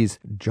drop these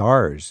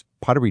jars,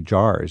 pottery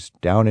jars,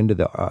 down into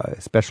the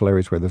special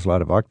areas where there's a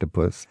lot of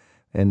octopus.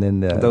 And then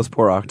those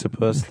poor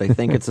octopus, they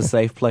think it's a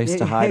safe place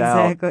to hide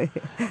out.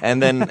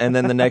 And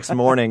then the next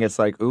morning it's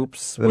like,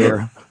 oops,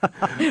 we're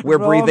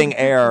breathing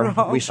air.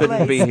 We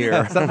shouldn't be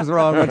here. Something's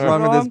wrong. What's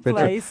wrong with this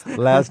picture?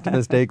 Last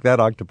mistake that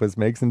octopus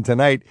makes, and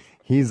tonight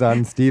he's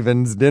on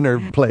Stephen's dinner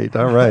plate.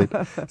 All right.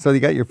 So you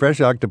got your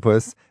fresh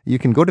octopus. You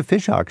can go to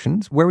fish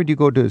auctions. Where would you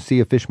go to see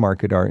a fish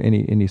market or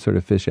any sort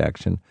of fish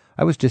action?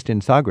 I was just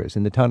in Sagres,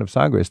 in the town of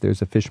Sagres.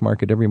 There's a fish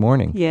market every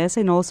morning. Yes,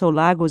 and also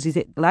Lagos.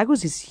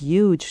 Lagos is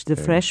huge. The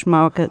fresh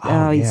market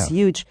is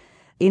huge.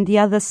 In the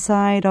other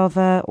side of,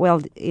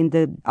 in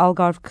the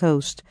Algarve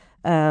coast,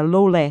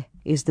 Lole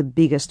is the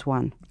biggest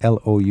one.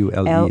 Loule,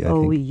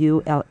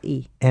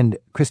 Loule. And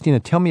Christina,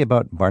 tell me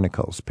about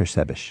barnacles,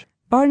 percebes.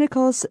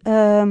 Barnacles,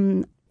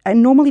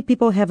 normally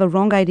people have a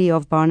wrong idea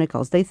of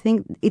barnacles. They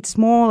think it's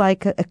more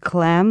like a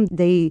clam.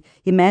 They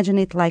imagine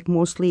it like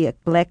mostly a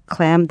black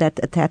clam that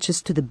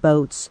attaches to the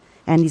boats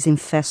and is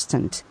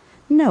infestant.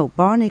 No,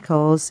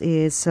 barnacles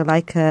is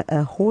like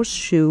a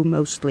horseshoe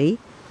mostly,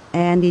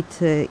 and it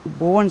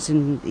borns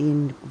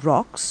in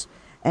rocks,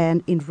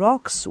 and in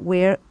rocks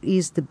where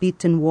is the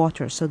beaten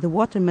water. So the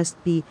water must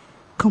be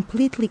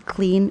completely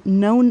clean,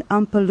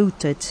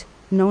 non-unpolluted.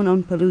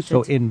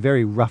 So in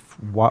very rough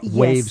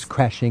waves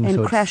crashing.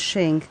 And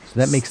crashing. So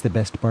that makes the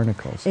best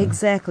barnacles.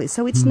 Exactly.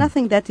 So it's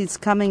nothing that is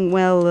coming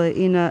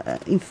in an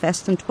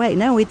infestant way.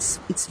 No, it's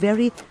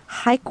very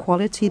high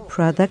quality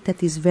product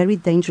that is very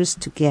dangerous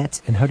to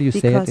get. And how do you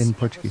say it in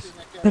Portuguese?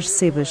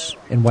 Percebes.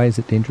 And why is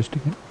it dangerous to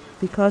get?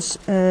 Because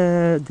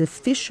the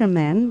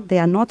fishermen, they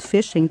are not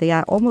fishing. They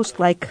are almost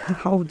like,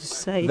 how to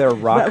say? They're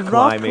rock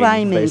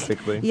climbing,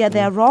 basically. Yeah,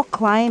 they are rock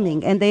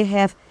climbing. And they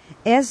have,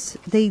 as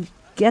they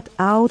get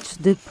out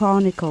the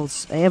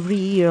barnacles every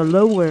year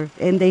lower,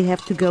 and they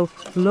have to go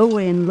lower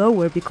and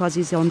lower because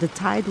it's on the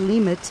tide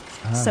limit.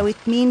 So it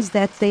means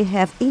that they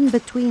have, in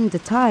between the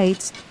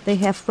tides, they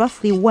have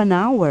roughly 1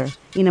 hour.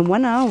 In a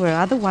 1 hour,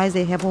 otherwise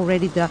they have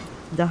already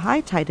the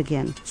high tide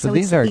again. So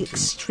these are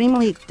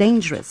extremely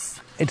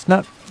dangerous. It's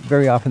not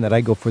very often that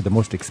I go for the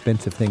most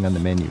expensive thing on the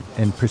menu.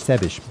 And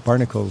percebes,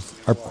 barnacles,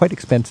 are quite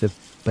expensive,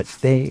 but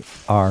they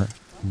are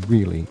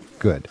really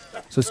good.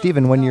 So,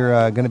 Stephen, when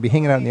you're going to be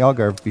hanging out in the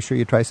Algarve, be sure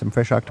you try some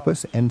fresh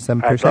octopus and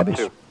some percebes. I'd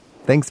love to.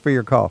 Thanks for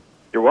your call.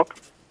 You're welcome.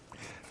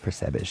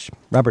 Percebish.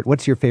 Robert,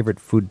 what's your favorite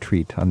food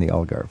treat on the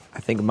Algarve? I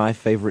think my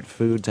favorite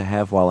food to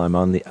have while I'm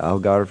on the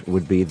Algarve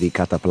would be the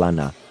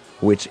cataplana,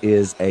 which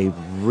is a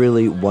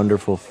really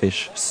wonderful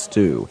fish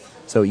stew.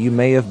 So you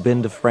may have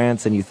been to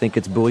France and you think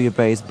it's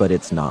bouillabaisse, but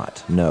it's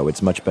not. No,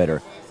 it's much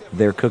better.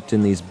 They're cooked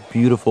in these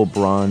beautiful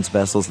bronze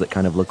vessels that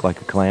kind of look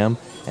like a clam.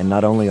 And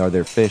not only are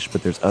there fish,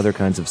 but there's other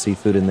kinds of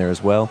seafood in there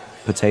as well,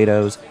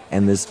 potatoes,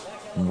 and this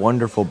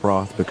wonderful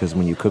broth, because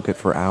when you cook it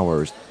for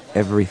hours,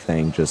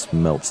 everything just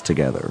melts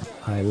together.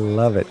 I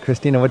love it.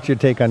 Christina, what's your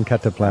take on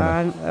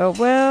cataplana?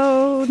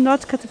 Well,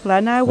 not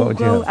cataplana.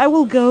 I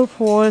will go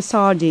for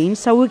sardines,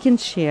 so we can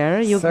share.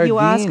 You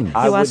ask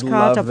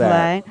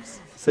cataplana.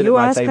 You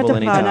ask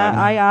cataplana,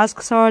 I ask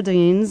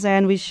sardines,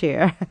 and we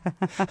share.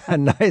 A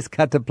nice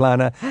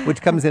cataplana,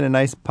 which comes in a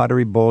nice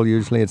pottery bowl.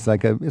 Usually, it's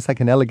like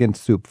an elegant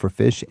soup for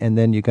fish, and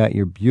then you got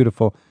your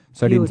beautiful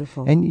sardines.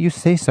 Beautiful. And you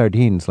say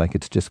sardines like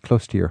it's just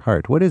close to your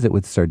heart. What is it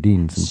with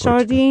sardines in Portugal?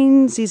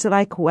 Sardines is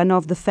like one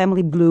of the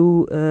family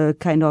blue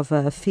kind of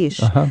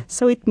fish. Uh-huh.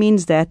 So it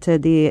means that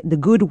the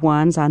good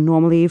ones are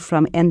normally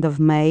from end of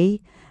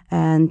May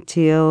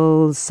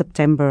until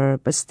September.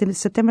 But still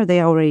September,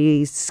 they are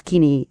already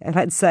skinny,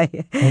 let's say.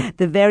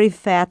 The very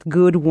fat,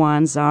 good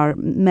ones are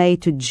May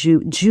to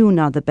June. June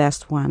are the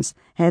best ones.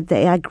 And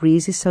they are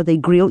greasy, so they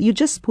grill. You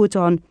just put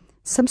on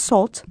some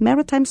salt,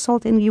 maritime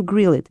salt, and you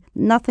grill it.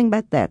 Nothing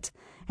but that.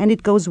 And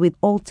it goes with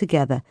all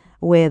together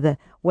with,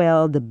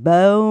 the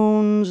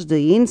bones,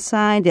 the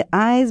inside, the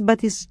eyes,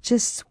 but it's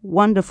just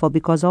wonderful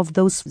because of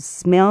those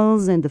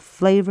smells and the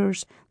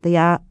flavors. They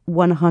are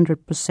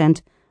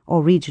 100%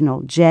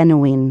 original,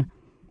 genuine.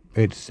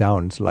 It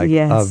sounds like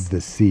of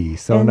the sea.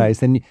 So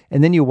nice. And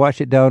then you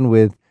wash it down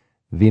with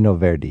vino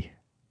verde.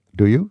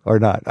 Do you or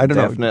not? I don't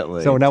know.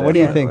 Definitely. So now what do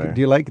you think? Do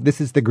you like,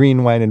 this is the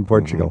green wine in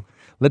Portugal. Mm-hmm.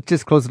 Let's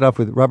just close it off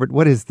with, Robert,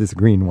 what is this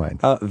green wine?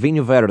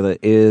 Vinho Verde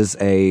is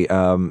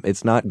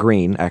it's not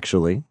green,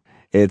 actually.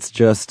 It's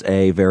just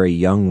a very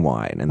young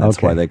wine, and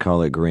that's why they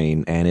call it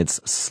green. And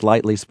it's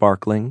slightly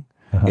sparkling.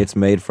 Uh-huh. It's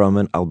made from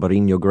an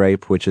Albarino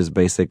grape, which is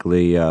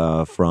basically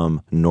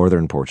from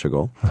northern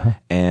Portugal. Uh-huh.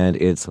 And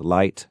it's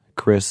light,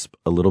 crisp,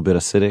 a little bit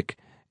acidic.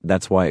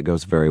 That's why it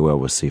goes very well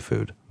with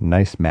seafood.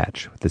 Nice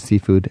match with the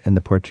seafood and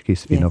the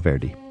Portuguese Vinho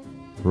Verde.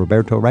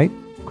 Roberto Wright,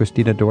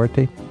 Christina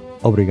Duarte,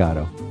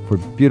 obrigado for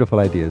beautiful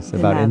ideas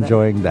about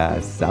enjoying the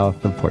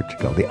south of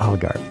Portugal, the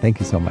Algarve. Thank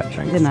you so much.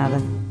 De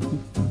nada.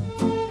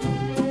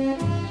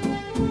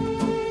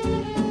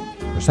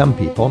 For some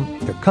people,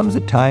 there comes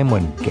a time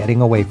when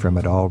getting away from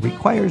it all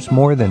requires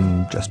more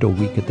than just a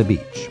week at the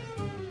beach.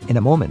 In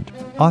a moment,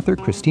 author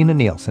Christina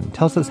Nealson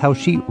tells us how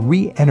she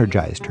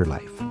re-energized her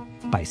life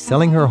by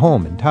selling her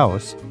home in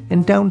Taos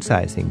and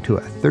downsizing to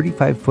a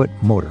 35-foot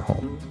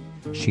motorhome.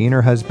 She and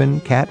her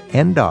husband, cat,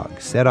 and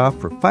dog set off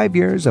for 5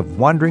 years of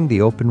wandering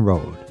the open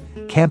road,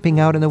 camping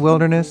out in the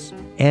wilderness,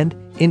 and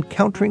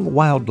encountering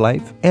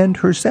wildlife and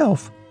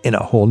herself in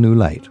a whole new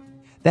light.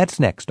 That's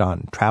next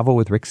on Travel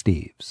with Rick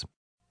Steves.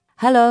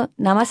 Halo,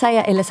 nama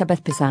saya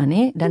Elizabeth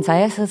Pisani dan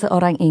saya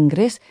seseorang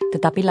Inggris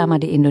tetapi lama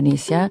di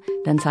Indonesia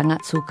dan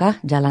sangat suka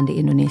jalan di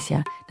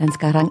Indonesia. Dan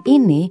sekarang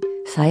ini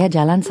saya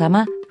jalan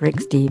sama Rick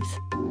Steves.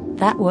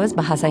 That was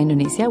Bahasa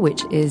Indonesia,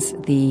 which is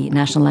the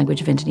national language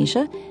of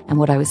Indonesia. And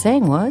what I was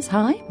saying was,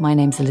 hi, my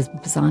name's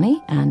Elizabeth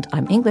Pisani and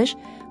I'm English,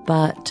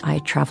 but I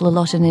travel a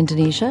lot in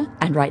Indonesia.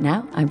 And right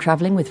now, I'm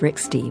traveling with Rick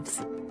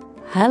Steves.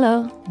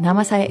 Halo,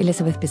 nama saya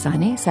Elizabeth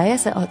Pisani. Saya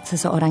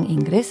seseorang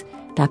Inggris,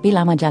 tapi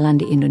lama jalan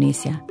di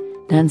Indonesia.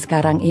 Dan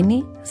sekarang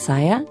ini,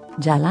 saya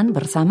jalan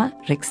bersama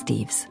Rick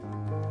Steves.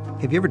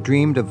 Have you ever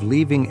dreamed of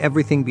leaving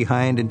everything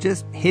behind and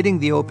just hitting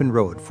the open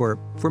road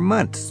for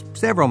months,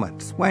 several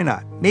months? Why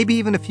not? Maybe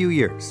even a few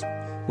years.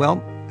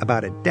 Well,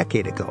 about a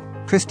decade ago,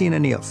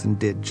 Christina Nealson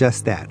did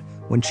just that.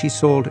 When she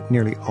sold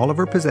nearly all of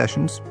her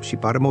possessions, she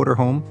bought a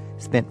motorhome,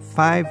 spent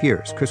 5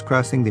 years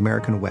crisscrossing the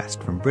American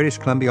West, from British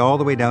Columbia all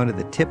the way down to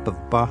the tip of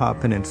Baja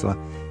Peninsula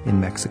in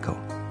Mexico.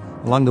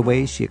 Along the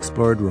way, she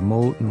explored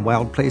remote and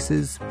wild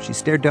places. She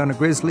stared down a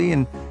grizzly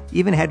and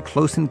even had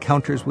close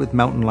encounters with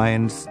mountain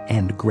lions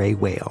and gray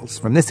whales.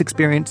 From this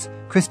experience,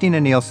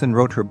 Christina Nealson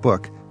wrote her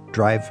book,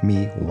 Drive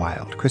Me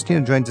Wild. Christina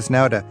joins us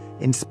now to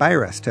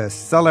inspire us to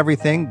sell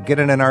everything, get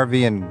in an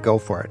RV, and go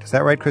for it. Is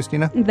that right,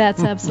 Christina?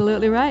 That's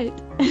absolutely right.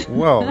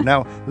 Whoa.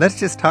 Now, let's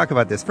just talk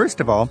about this.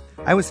 First of all,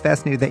 I was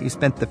fascinated that you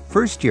spent the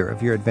first year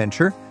of your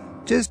adventure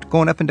just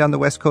going up and down the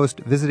West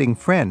Coast visiting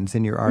friends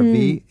in your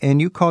RV,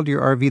 and you called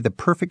your RV the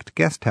perfect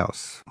guest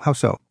house. How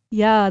so?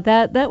 Yeah,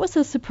 that was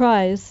a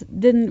surprise.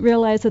 Didn't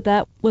realize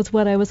that was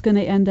what I was going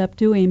to end up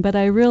doing, but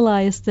I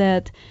realized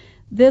that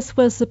this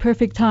was the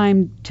perfect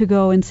time to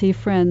go and see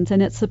friends,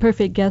 and it's the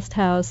perfect guest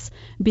house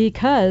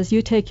because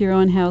you take your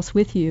own house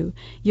with you.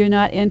 You're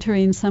not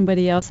entering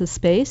somebody else's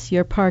space.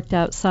 You're parked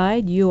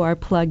outside. You are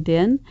plugged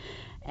in,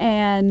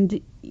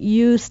 and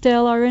you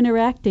still are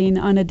interacting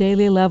on a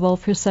daily level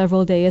for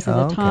several days at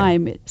a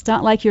time. It's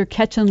not like you're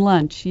catching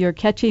lunch. You're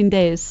catching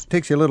days.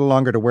 Takes you a little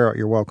longer to wear out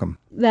your welcome.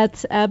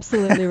 That's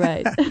absolutely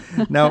right.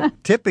 Now,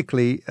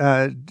 typically,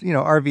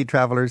 RV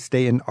travelers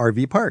stay in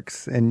RV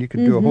parks, and you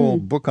could do a whole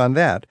book on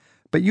that.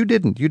 But you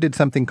didn't. You did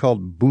something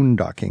called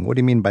boondocking. What do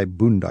you mean by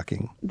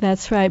boondocking?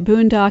 That's right.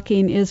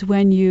 Boondocking is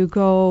when you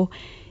go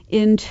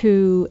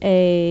into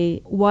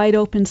a wide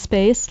open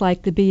space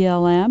like the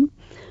BLM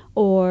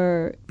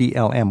or...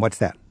 BLM, what's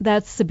that?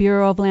 That's the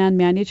Bureau of Land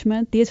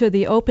Management. These are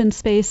the open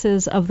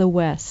spaces of the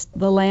West,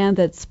 the land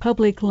that's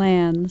public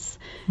lands,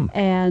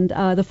 and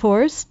the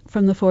forest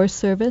from the Forest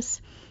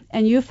Service.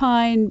 And you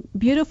find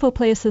beautiful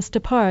places to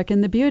park.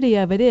 And the beauty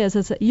of it is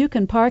that you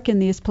can park in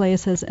these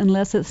places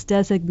unless it's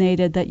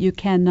designated that you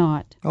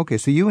cannot. Okay,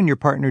 so you and your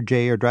partner,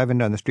 Jay, are driving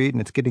down the street, and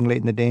it's getting late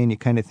in the day, and you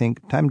kind of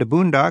think, time to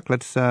boondock,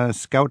 let's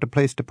scout a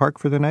place to park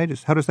for the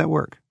night. How does that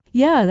work?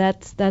 Yeah,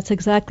 that's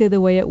exactly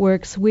the way it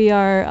works. We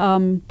are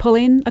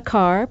pulling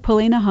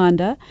a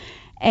Honda,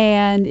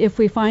 and if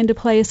we find a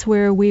place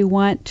where we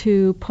want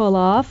to pull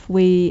off,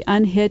 we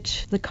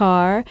unhitch the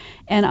car,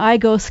 and I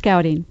go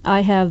scouting.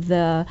 I have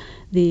the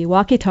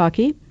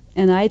walkie-talkie,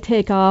 and I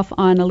take off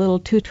on a little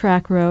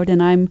 2-track road,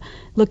 and I'm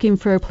looking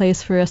for a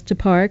place for us to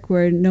park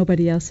where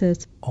nobody else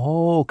is.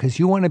 Oh, because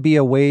you want to be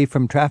away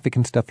from traffic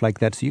and stuff like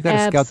that, so you got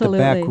to scout the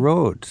back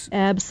roads.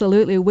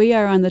 Absolutely. We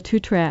are on the 2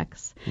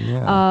 tracks.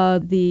 Yeah.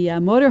 The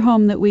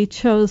motorhome that we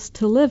chose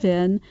to live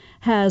in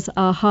has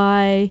a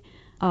high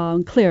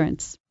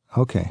clearance.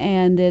 Okay.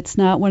 And it's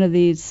not one of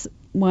these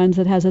ones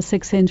that has a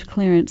 6-inch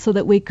clearance, so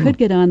that we could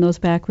get on those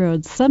back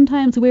roads.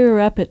 Sometimes we were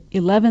up at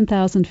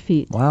 11,000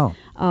 feet. Wow.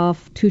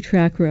 Off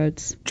 2-track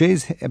roads.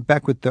 Jay's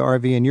back with the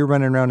RV, and you're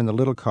running around in the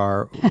little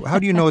car. How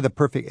do you know the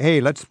perfect, hey,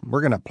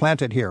 we're going to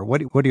plant it here? What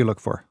do you look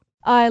for?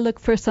 I look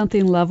for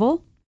something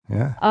level.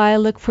 Yeah. I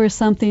look for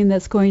something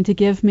that's going to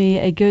give me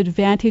a good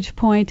vantage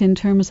point in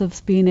terms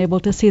of being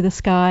able to see the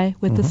sky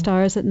with the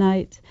stars at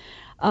night.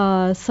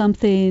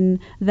 Something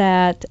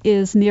that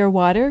is near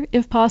water,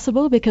 if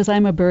possible, because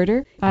I'm a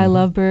birder. I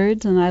love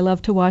birds, and I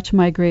love to watch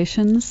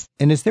migrations.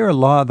 And is there a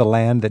law of the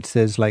land that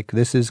says, like,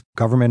 this is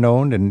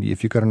government-owned, and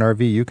if you've got an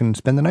RV, you can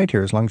spend the night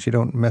here as long as you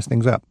don't mess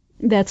things up?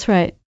 That's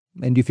right.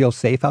 And do you feel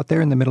safe out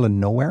there in the middle of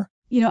nowhere?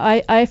 You know,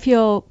 I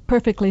feel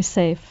perfectly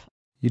safe.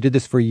 You did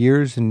this for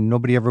years, and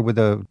nobody ever with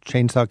a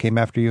chainsaw came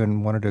after you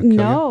and wanted to kill you?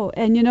 No,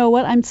 and you know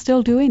what? I'm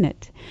still doing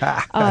it.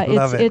 I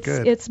love it.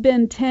 Good. It's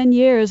been 10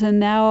 years, and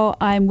now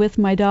I'm with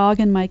my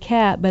dog and my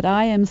cat, but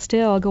I am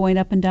still going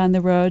up and down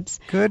the roads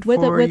Good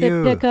with for a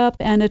you. pickup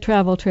and a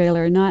travel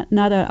trailer, not an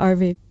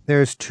RV.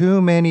 There's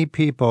too many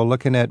people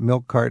looking at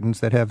milk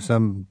cartons that have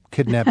some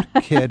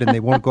kidnapped kid, and they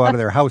won't go out of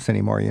their house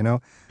anymore, you know?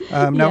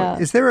 Now,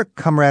 is there a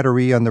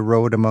camaraderie on the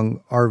road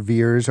among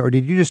RVers, or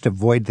did you just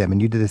avoid them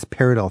and you did this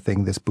parallel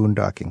thing, this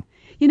boondocking?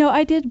 You know,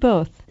 I did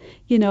both.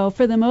 You know,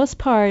 for the most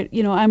part,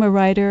 you know, I'm a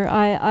writer.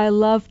 I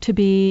love to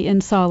be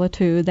in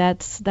solitude.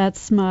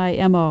 That's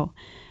my MO.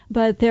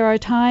 But there are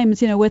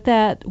times, you know, with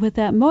that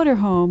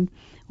motorhome,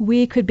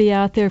 we could be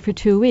out there for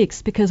 2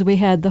 weeks because we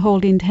had the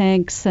holding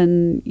tanks,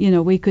 and, you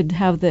know, we could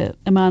have the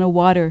amount of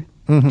water.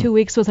 2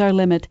 weeks was our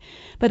limit.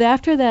 But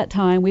after that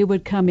time, we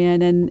would come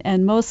in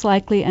and most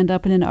likely end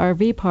up in an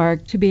RV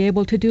park to be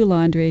able to do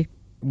laundry.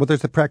 Well,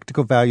 there's a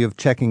practical value of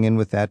checking in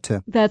with that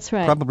to That's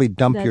right. probably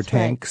dump That's your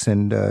tanks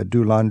and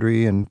do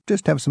laundry and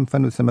just have some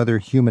fun with some other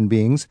human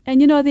beings. And,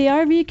 you know, the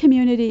RV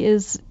community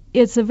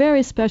it's a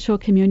very special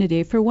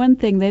community. For one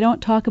thing, they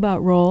don't talk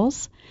about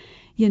roles.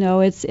 You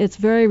know, it's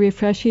very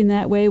refreshing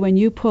that way when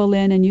you pull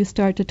in and you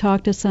start to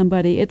talk to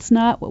somebody. It's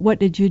not, what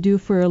did you do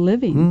for a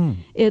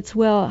living? It's,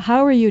 well,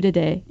 how are you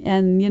today?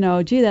 And, you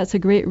know, gee, that's a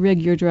great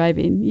rig you're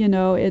driving. You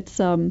know,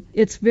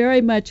 it's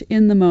very much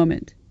in the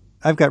moment.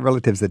 I've got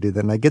relatives that do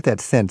that, and I get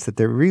that sense that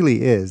there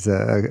really is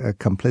a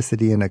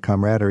complicity and a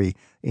camaraderie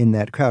in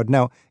that crowd.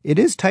 Now, it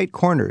is tight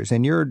corners,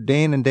 and you're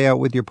day in and day out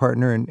with your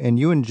partner, and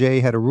you and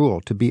Jay had a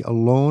rule to be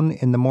alone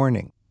in the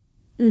morning.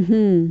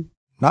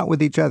 Not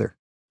with each other.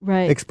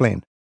 Right.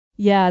 Explain.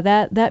 Yeah,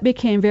 that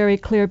became very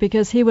clear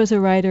because he was a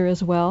writer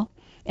as well.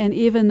 And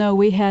even though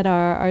we had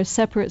our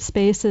separate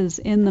spaces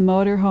in the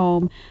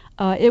motorhome,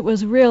 it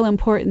was real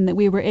important that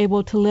we were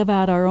able to live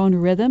out our own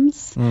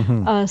rhythms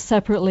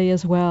separately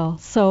as well.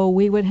 So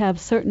we would have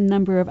certain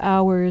number of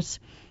hours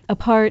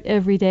apart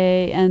every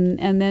day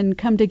and then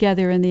come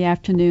together in the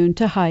afternoon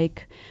to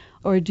hike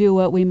or do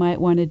what we might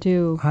want to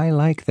do. I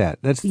like that.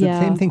 That's the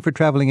same thing for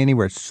traveling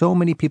anywhere. So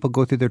many people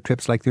go through their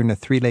trips like they're in a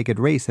 3-legged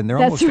race, and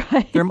they're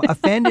they're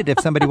offended if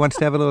somebody wants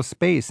to have a little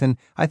space. And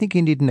I think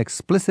you need an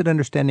explicit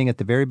understanding at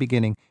the very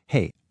beginning.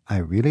 Hey, I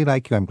really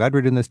like you. I'm glad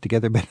we're doing this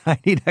together, but I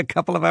need a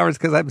couple of hours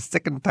because I'm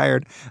sick and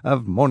tired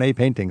of Monet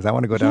paintings. I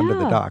want to go down to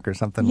the dock or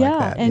something like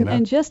that. And, you know?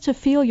 and just to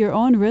feel your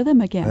own rhythm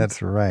again.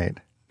 That's right.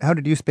 How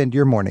did you spend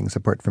your mornings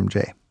apart from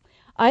Jay?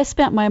 I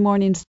spent my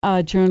mornings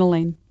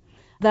journaling.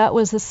 That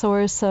was the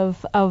source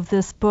of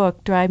this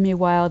book, Drive Me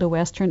Wild, A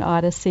Western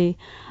Odyssey.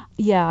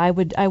 Yeah, I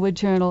would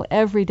journal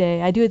every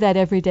day. I do that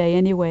every day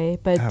anyway.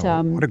 But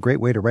what a great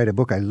way to write a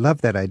book. I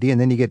love that idea.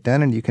 And then you get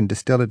done and you can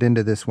distill it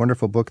into this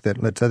wonderful book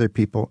that lets other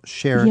people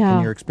share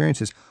in your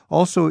experiences.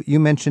 Also, you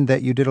mentioned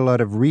that you did a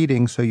lot of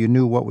reading so you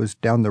knew what was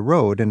down the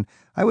road. And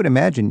I would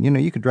imagine,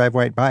 you could drive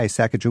right by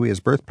Sacagawea's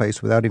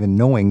birthplace without even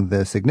knowing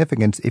the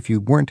significance if you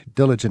weren't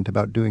diligent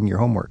about doing your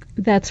homework.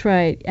 That's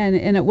right. And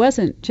it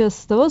wasn't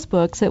just those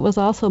books. It was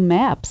also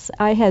maps.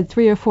 I had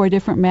 3 or 4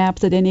 different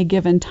maps at any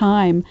given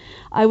time.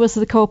 I was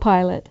the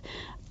co-pilot,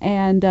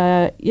 and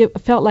it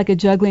felt like a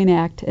juggling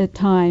act at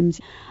times.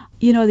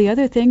 The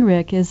other thing,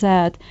 Rick, is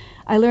that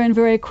I learned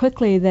very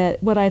quickly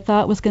that what I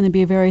thought was going to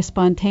be very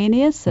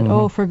spontaneous, that,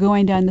 if we're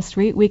going down the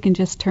street, we can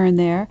just turn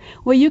there.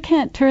 Well, you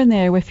can't turn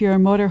there if you're a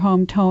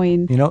motorhome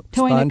towing a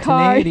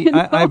car.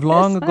 I've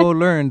long ago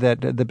learned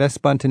that the best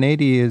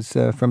spontaneity is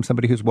from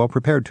somebody who's well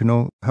prepared to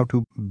know how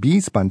to be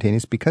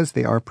spontaneous because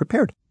they are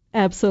prepared.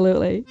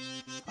 Absolutely.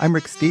 I'm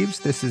Rick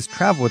Steves. This is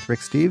Travel with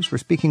Rick Steves. We're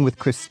speaking with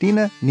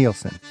Christina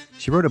Nealson.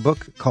 She wrote a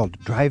book called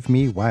Drive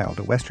Me Wild,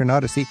 a Western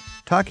Odyssey,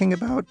 talking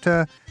about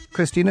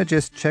Christina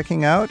just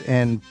checking out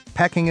and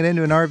packing it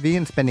into an RV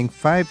and spending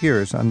 5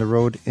 years on the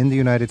road in the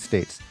United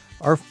States.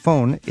 Our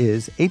phone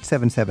is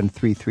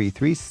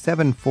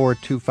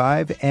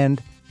 877-333-7425,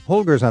 and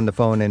Holger's on the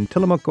phone in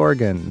Tillamook,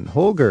 Oregon.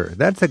 Holger,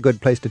 that's a good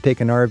place to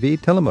take an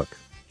RV, Tillamook.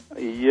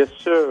 Yes,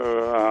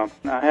 sir.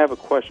 I have a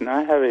question.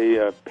 I have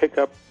a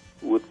pickup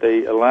with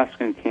a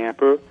Alaskan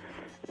camper,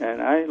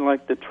 and I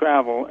like to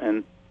travel,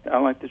 by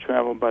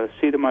the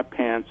seat of my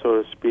pants,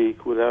 so to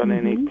speak, without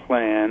any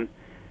plan.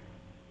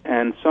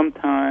 And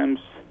sometimes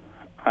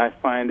I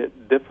find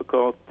it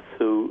difficult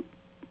to,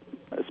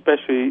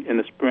 especially in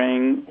the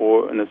spring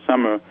or in the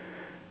summer,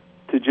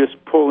 to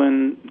just pull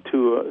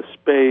into a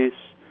space,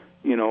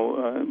 be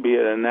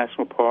it a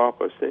national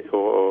park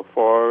or a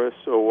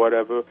forest or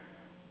whatever,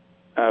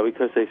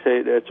 because they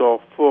say that it's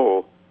all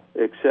full,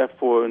 except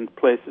for in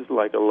places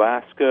like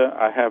Alaska.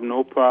 I have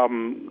no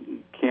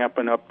problem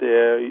camping up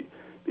there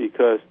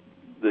because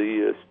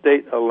the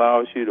state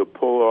allows you to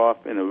pull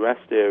off in a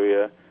rest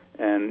area,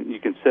 and you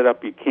can set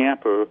up your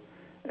camper,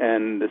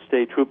 and the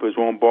state troopers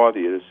won't bother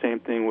you. The same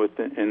thing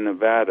in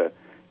Nevada.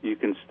 You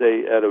can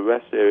stay at a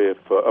rest area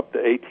for up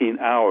to 18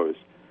 hours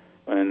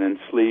and then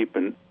sleep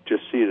and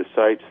just see the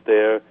sights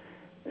there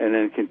and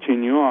then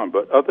continue on.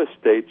 But other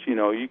states,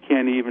 you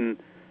can't even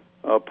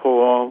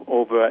pull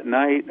over at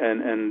night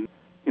and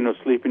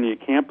sleep in your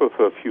camper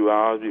for a few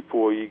hours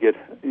before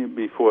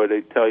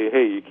they tell you,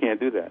 hey, you can't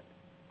do that.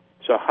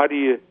 So how do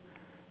you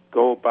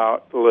go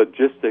about the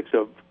logistics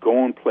of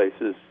going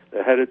places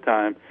ahead of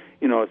time?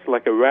 It's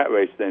like a rat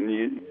race then.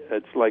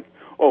 It's like,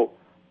 I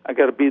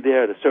got to be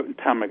there at a certain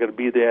time. I got to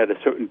be there at a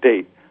certain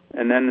date.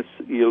 And then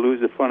you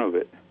lose the fun of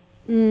it.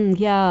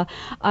 Yeah,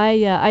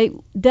 I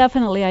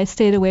definitely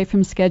stayed away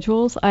from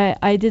schedules.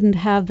 I didn't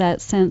have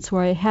that sense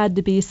where I had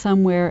to be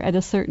somewhere at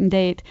a certain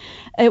date.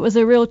 It was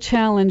a real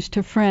challenge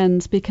to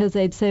friends because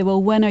they'd say,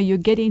 well, when are you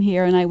getting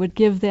here? And I would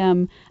give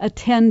them a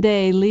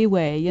 10-day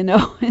leeway,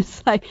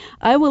 It's like,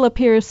 I will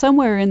appear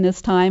somewhere in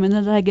this time, and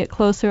then as I get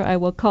closer, I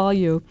will call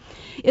you.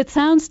 It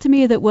sounds to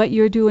me that what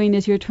you're doing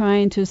is you're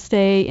trying to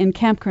stay in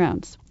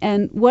campgrounds.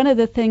 And one of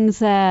the things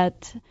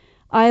that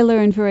I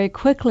learned very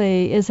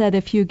quickly is that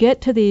if you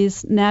get to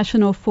these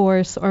national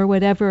forests or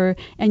whatever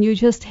and you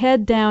just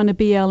head down a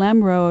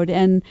BLM road,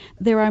 and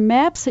there are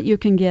maps that you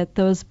can get,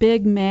 those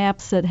big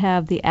maps that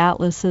have the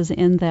atlases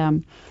in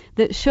them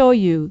that show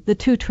you the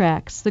 2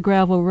 tracks, the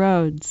gravel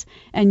roads,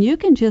 and you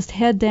can just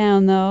head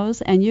down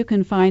those and you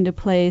can find a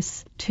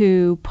place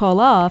to pull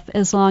off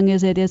as long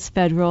as it is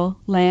federal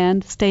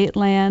land, state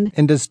land.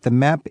 And does the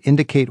map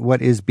indicate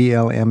what is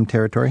BLM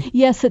territory?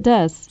 Yes, it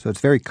does. So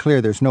it's very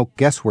clear. There's no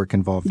guesswork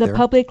involved there. The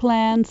public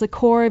lands, the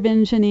Corps of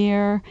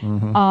Engineer,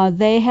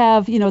 they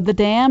have, the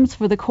dams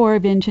for the Corps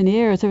of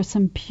Engineers. There's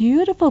some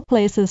beautiful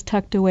places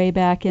tucked away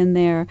back in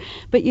there,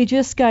 but you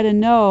just got to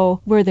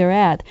know where they're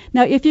at.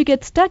 Now, if you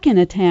get stuck in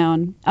a town,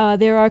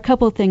 there are a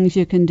couple things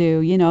you can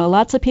do.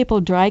 Lots of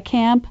people dry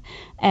camp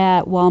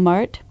at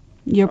Walmart.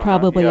 You're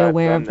probably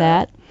aware of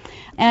that.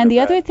 And the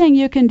other thing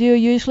you can do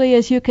usually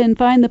is you can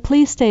find the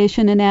police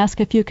station and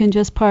ask if you can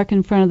just park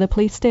in front of the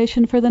police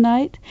station for the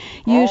night.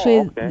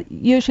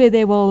 Usually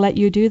they will let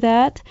you do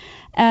that.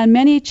 And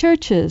many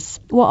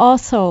churches will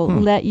also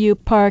let you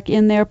park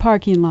in their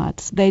parking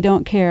lots. They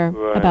don't care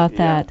about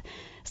that.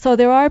 So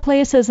there are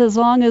places, as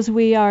long as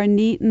we are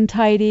neat and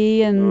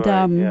tidy and,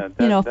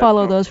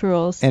 follow those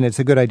rules. And it's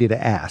a good idea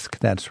to ask.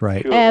 That's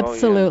right. Sure.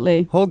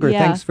 Absolutely. Holger,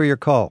 thanks for your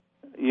call.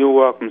 You're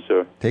welcome,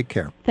 sir. Take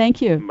care. Thank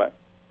you. Bye.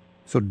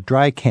 So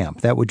dry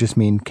camp, that would just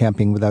mean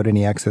camping without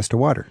any access to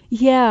water.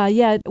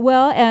 Yeah.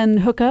 Well, and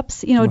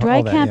hookups.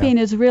 Dry camping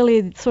is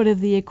really sort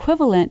of the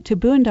equivalent to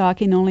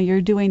boondocking, only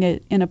you're doing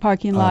it in a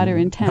parking lot or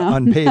in town.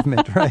 On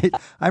pavement, right.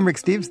 I'm Rick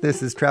Steves.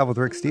 This is Travel with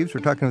Rick Steves.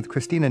 We're talking with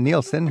Christina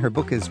Nealson. Her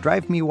book is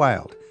Drive Me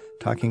Wild,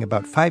 talking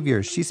about 5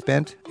 years she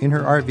spent in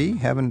her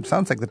RV,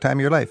 sounds like the time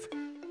of your life.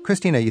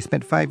 Christina, you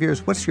spent 5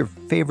 years. What's your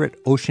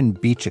favorite ocean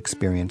beach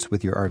experience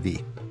with your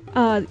RV?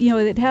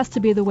 It has to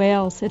be the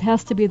whales. It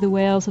has to be the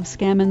whales of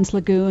Scammons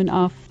Lagoon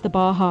off the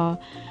Baja.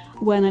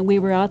 When we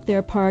were out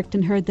there parked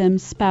and heard them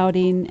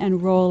spouting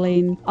and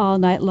rolling all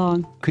night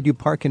long. Could you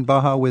park in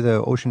Baja with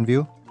an ocean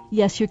view?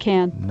 Yes, you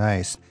can.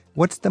 Nice.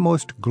 What's the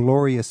most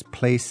glorious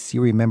place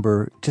you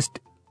remember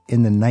just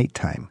in the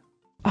nighttime?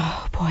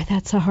 Oh, boy,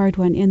 that's a hard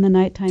one. In the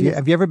nighttime.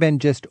 Have you ever been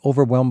just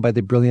overwhelmed by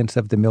the brilliance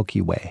of the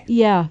Milky Way?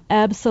 Yeah,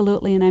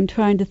 absolutely. And I'm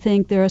trying to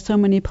think. There are so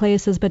many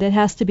places, but it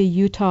has to be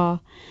Utah.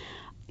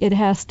 It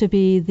has to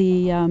be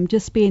the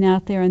just being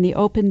out there in the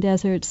open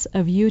deserts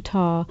of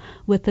Utah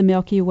with the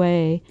Milky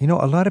Way. You know,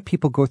 a lot of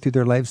people go through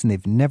their lives and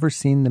they've never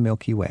seen the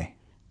Milky Way.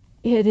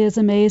 It is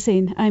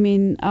amazing. I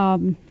mean,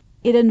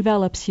 it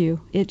envelops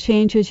you. It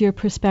changes your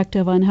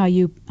perspective on how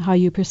you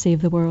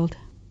perceive the world.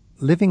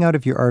 Living out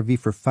of your RV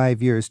for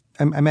 5 years,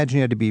 I imagine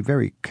you had to be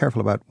very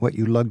careful about what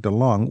you lugged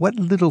along. What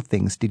little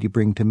things did you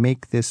bring to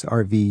make this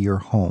RV your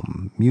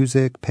home?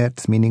 Music,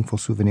 pets, meaningful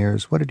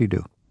souvenirs? What did you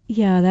do?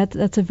 Yeah,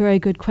 that's a very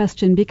good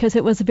question, because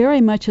it was very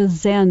much a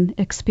Zen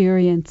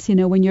experience. You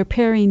know, when you're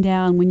paring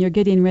down, when you're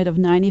getting rid of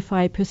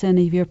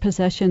 95% of your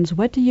possessions,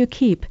 what do you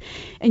keep?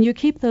 And you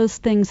keep those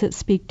things that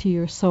speak to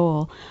your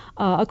soul.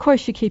 Of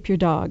course, you keep your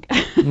dog.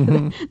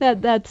 Mm-hmm.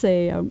 That's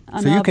an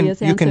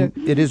obvious answer.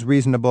 It is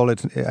reasonable.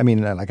 I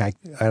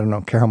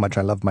don't care how much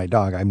I love my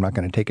dog. I'm not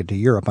going to take it to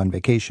Europe on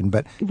vacation.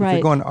 But if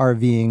you're going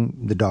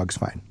RVing, the dog's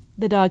fine.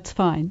 The dog's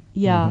fine,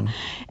 yeah.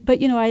 Mm-hmm. But,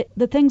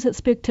 the things that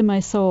speak to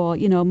my soul,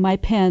 my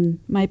pen,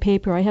 my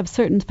paper, I have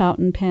certain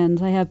fountain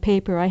pens, I have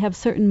paper, I have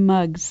certain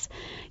mugs,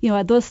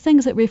 those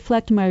things that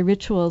reflect my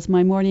rituals,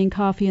 my morning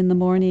coffee in the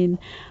morning,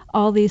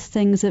 all these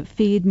things that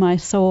feed my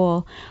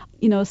soul,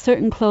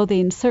 certain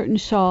clothing, certain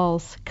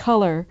shawls,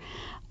 color.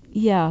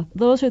 Yeah,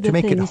 those are the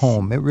things. To make it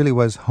home. It really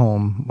was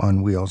home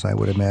on wheels, I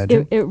would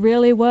imagine. It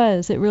really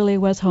was. It really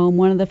was home.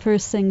 One of the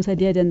first things I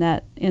did in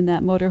that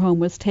motorhome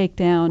was take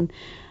down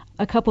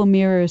a couple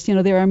mirrors.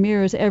 There are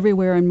mirrors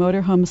everywhere in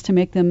motorhomes to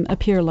make them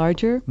appear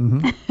larger.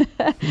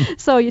 Mm-hmm.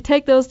 So you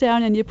take those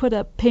down and you put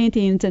up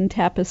paintings and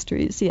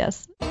tapestries,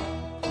 yes.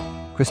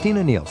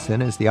 Christina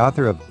Nealson is the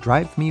author of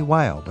Drive Me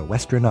Wild, A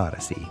Western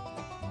Odyssey.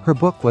 Her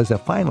book was a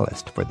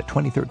finalist for the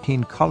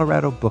 2013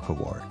 Colorado Book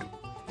Award.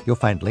 You'll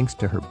find links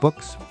to her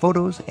books,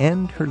 photos,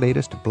 and her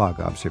latest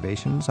blog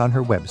observations on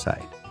her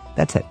website.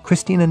 That's at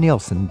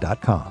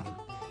ChristinaNealson.com.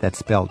 That's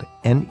spelled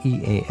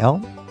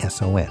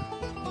Nealson.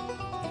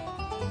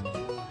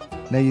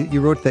 Now,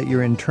 you wrote that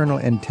your internal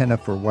antenna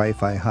for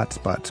Wi-Fi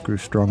hotspots grew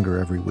stronger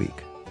every week.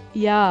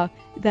 Yeah,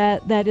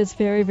 that is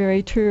very,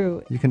 very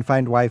true. You can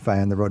find Wi-Fi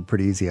on the road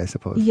pretty easy, I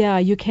suppose. Yeah,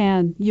 you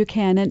can,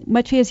 and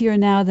much easier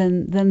now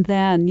than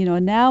then.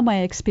 Now my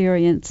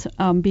experience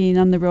being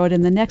on the road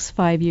in the next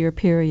 5-year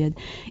period,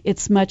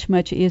 it's much,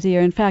 much easier.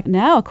 In fact,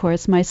 now, of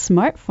course, my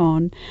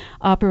smartphone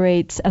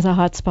operates as a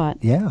hotspot.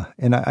 Yeah,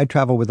 and I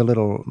travel with a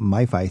little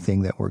MiFi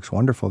thing that works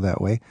wonderful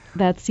that way.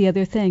 That's the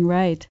other thing,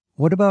 right.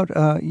 What about,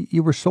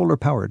 you were solar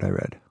powered, I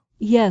read?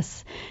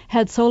 Yes,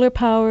 had solar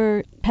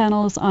power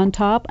panels on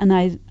top, and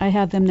I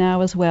have them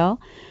now as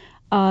well.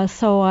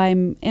 So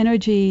I'm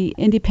energy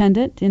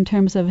independent in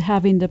terms of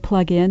having to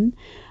plug in.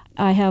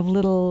 I have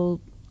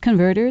little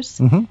converters,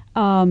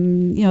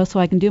 mm-hmm. So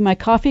I can do my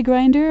coffee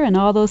grinder and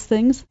all those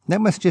things.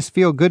 That must just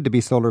feel good to be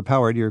solar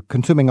powered. You're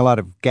consuming a lot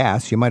of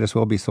gas. You might as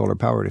well be solar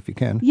powered if you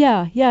can.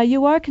 Yeah,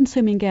 you are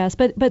consuming gas.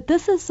 But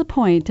this is the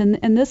point,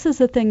 and this is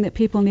the thing that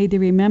people need to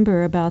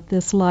remember about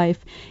this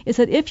life, is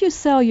that if you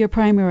sell your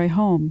primary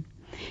home,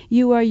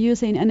 you are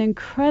using an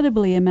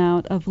incredibly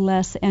amount of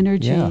less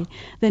energy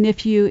than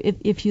if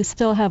you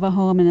still have a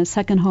home and a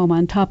second home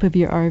on top of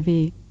your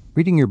RV.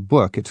 Reading your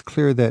book, it's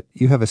clear that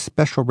you have a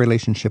special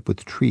relationship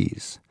with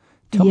trees.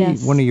 Tell me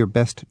one of your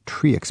best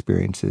tree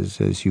experiences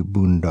as you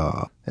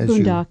boondock. As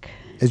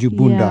you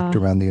boondocked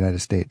around the United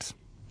States.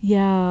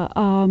 Yeah,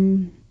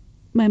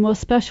 my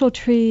most special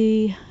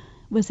tree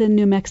was in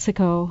New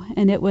Mexico,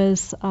 and it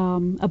was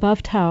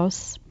above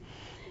Taos.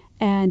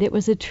 And it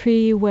was a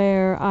tree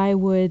where I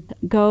would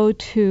go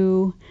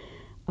to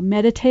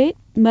meditate,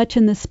 much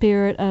in the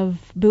spirit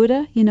of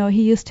Buddha.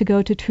 He used to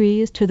go to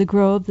trees, to the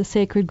grove, the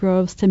sacred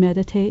groves, to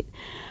meditate.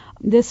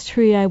 This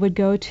tree I would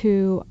go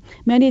to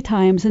many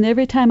times, and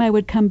every time I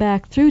would come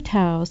back through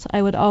Taos,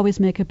 I would always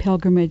make a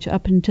pilgrimage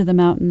up into the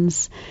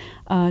mountains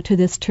to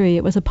this tree.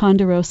 It was a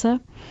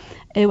ponderosa.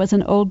 It was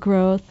an old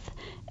growth,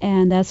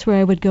 and that's where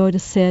I would go to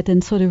sit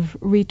and sort of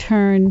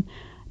return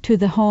to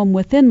the home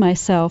within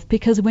myself,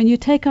 because when you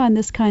take on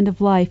this kind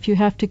of life, you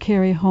have to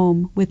carry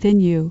home within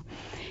you.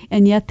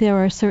 And yet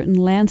there are certain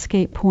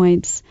landscape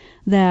points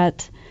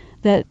that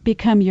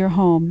become your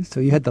home. So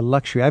you had the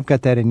luxury. I've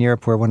got that in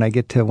Europe, where when I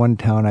get to one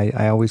town,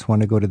 I always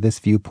want to go to this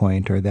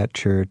viewpoint or that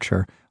church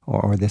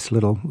or this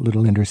little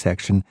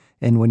intersection.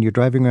 And when you're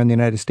driving around the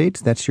United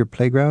States, that's your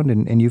playground,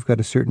 and you've got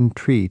a certain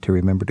tree to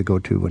remember to go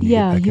to when you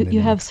get back in.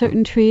 You have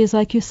certain trees,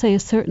 like you say,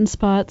 certain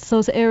spots,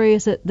 those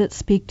areas that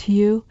speak to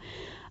you,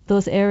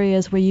 those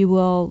areas where you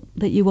will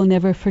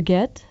never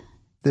forget.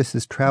 This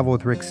is Travel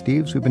with Rick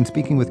Steves. We've been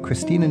speaking with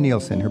Christina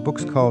Nealson. Her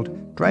book's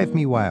called Drive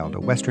Me Wild, A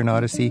Western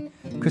Odyssey.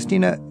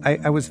 Christina,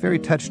 I was very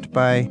touched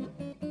by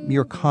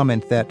your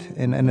comment that,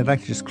 and I'd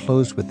like to just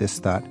close with this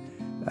thought,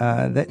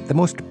 that the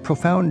most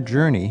profound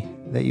journey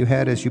that you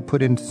had as you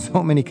put in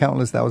so many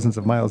countless thousands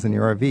of miles in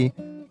your RV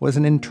was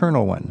an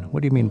internal one.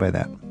 What do you mean by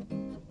that?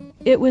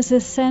 It was a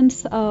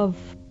sense of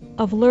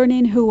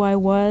learning who I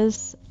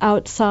was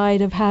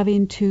outside of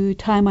having to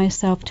tie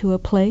myself to a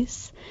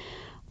place.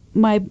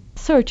 My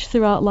search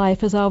throughout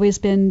life has always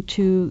been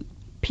to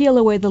peel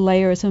away the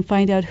layers and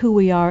find out who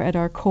we are at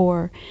our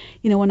core.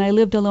 When I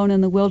lived alone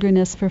in the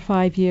wilderness for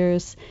 5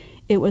 years,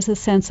 it was a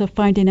sense of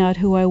finding out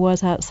who I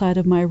was outside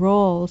of my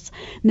roles.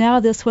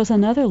 Now this was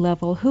another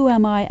level. Who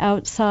am I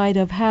outside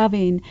of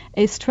having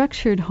a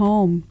structured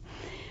home?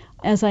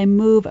 As I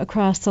move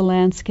across the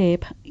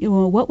landscape,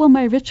 what will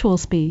my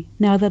rituals be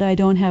now that I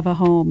don't have a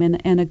home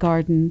and a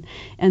garden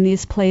and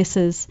these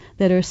places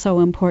that are so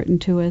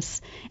important to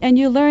us? And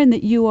you learn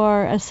that you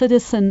are a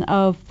citizen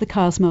of the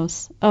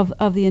cosmos,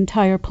 of the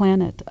entire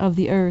planet, of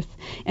the earth.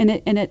 And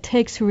it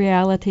takes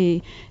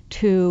reality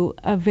to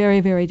a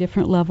very, very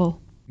different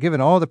level. Given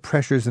all the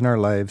pressures in our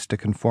lives to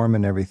conform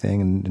and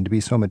everything and to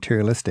be so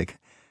materialistic,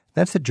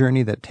 that's a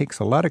journey that takes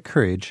a lot of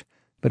courage,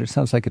 but it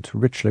sounds like it's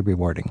richly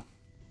rewarding.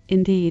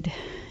 Indeed.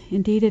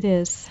 Indeed it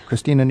is.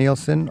 Christina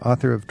Nealson,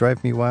 author of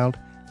Drive Me Wild,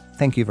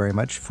 thank you very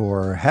much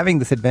for having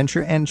this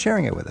adventure and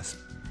sharing it with us.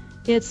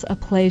 It's a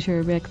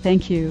pleasure, Rick.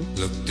 Thank you.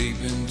 Look deep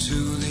into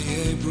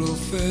the April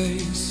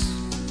face.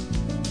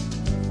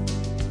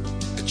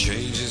 A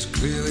change has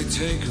clearly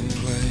taken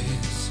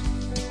place.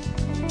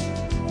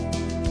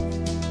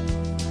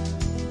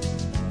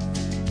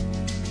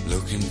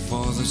 Looking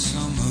for the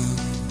summer.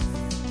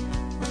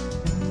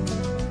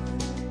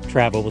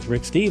 Travel with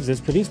Rick Steves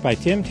is produced by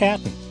Tim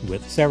Tatton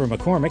with Sarah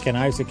McCormick and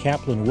Isaac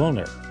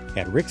Kaplan-Wilner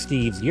at Rick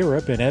Steves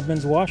Europe in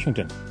Edmonds,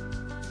 Washington.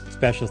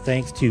 Special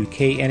thanks to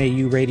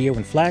KNAU Radio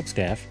in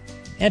Flagstaff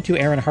and to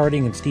Aaron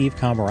Harding and Steve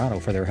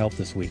Camarano for their help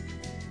this week.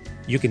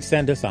 You can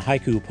send us a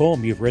haiku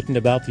poem you've written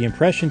about the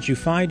impressions you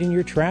find in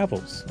your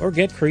travels, or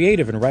get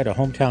creative and write a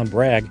hometown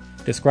brag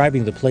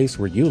describing the place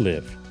where you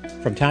live.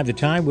 From time to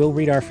time, we'll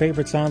read our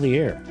favorites on the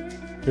air.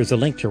 There's a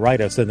link to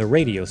write us in the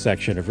radio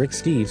section of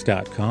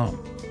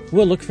ricksteves.com.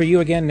 We'll look for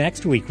you again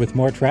next week with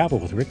more Travel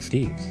with Rick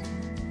Steves.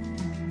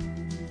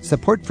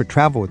 Support for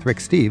Travel with Rick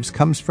Steves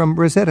comes from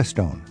Rosetta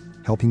Stone,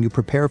 helping you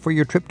prepare for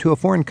your trip to a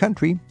foreign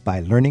country by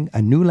learning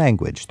a new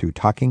language through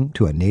talking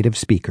to a native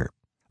speaker.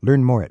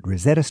 Learn more at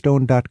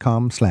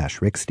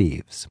rosettastone.com/Rick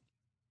Steves.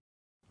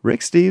 Rick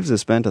Steves has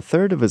spent a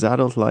third of his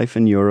adult life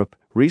in Europe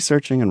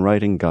researching and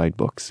writing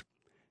guidebooks.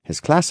 His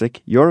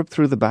classic, Europe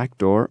Through the Back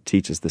Door,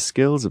 teaches the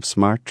skills of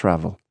smart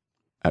travel.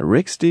 At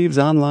Rick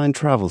Steves' online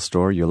travel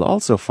store, you'll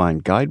also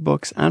find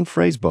guidebooks and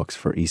phrasebooks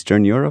for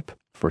Eastern Europe,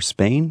 for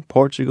Spain,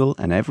 Portugal,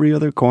 and every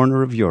other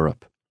corner of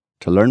Europe.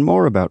 To learn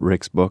more about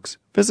Rick's books,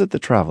 visit the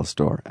travel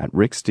store at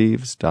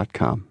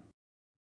ricksteves.com.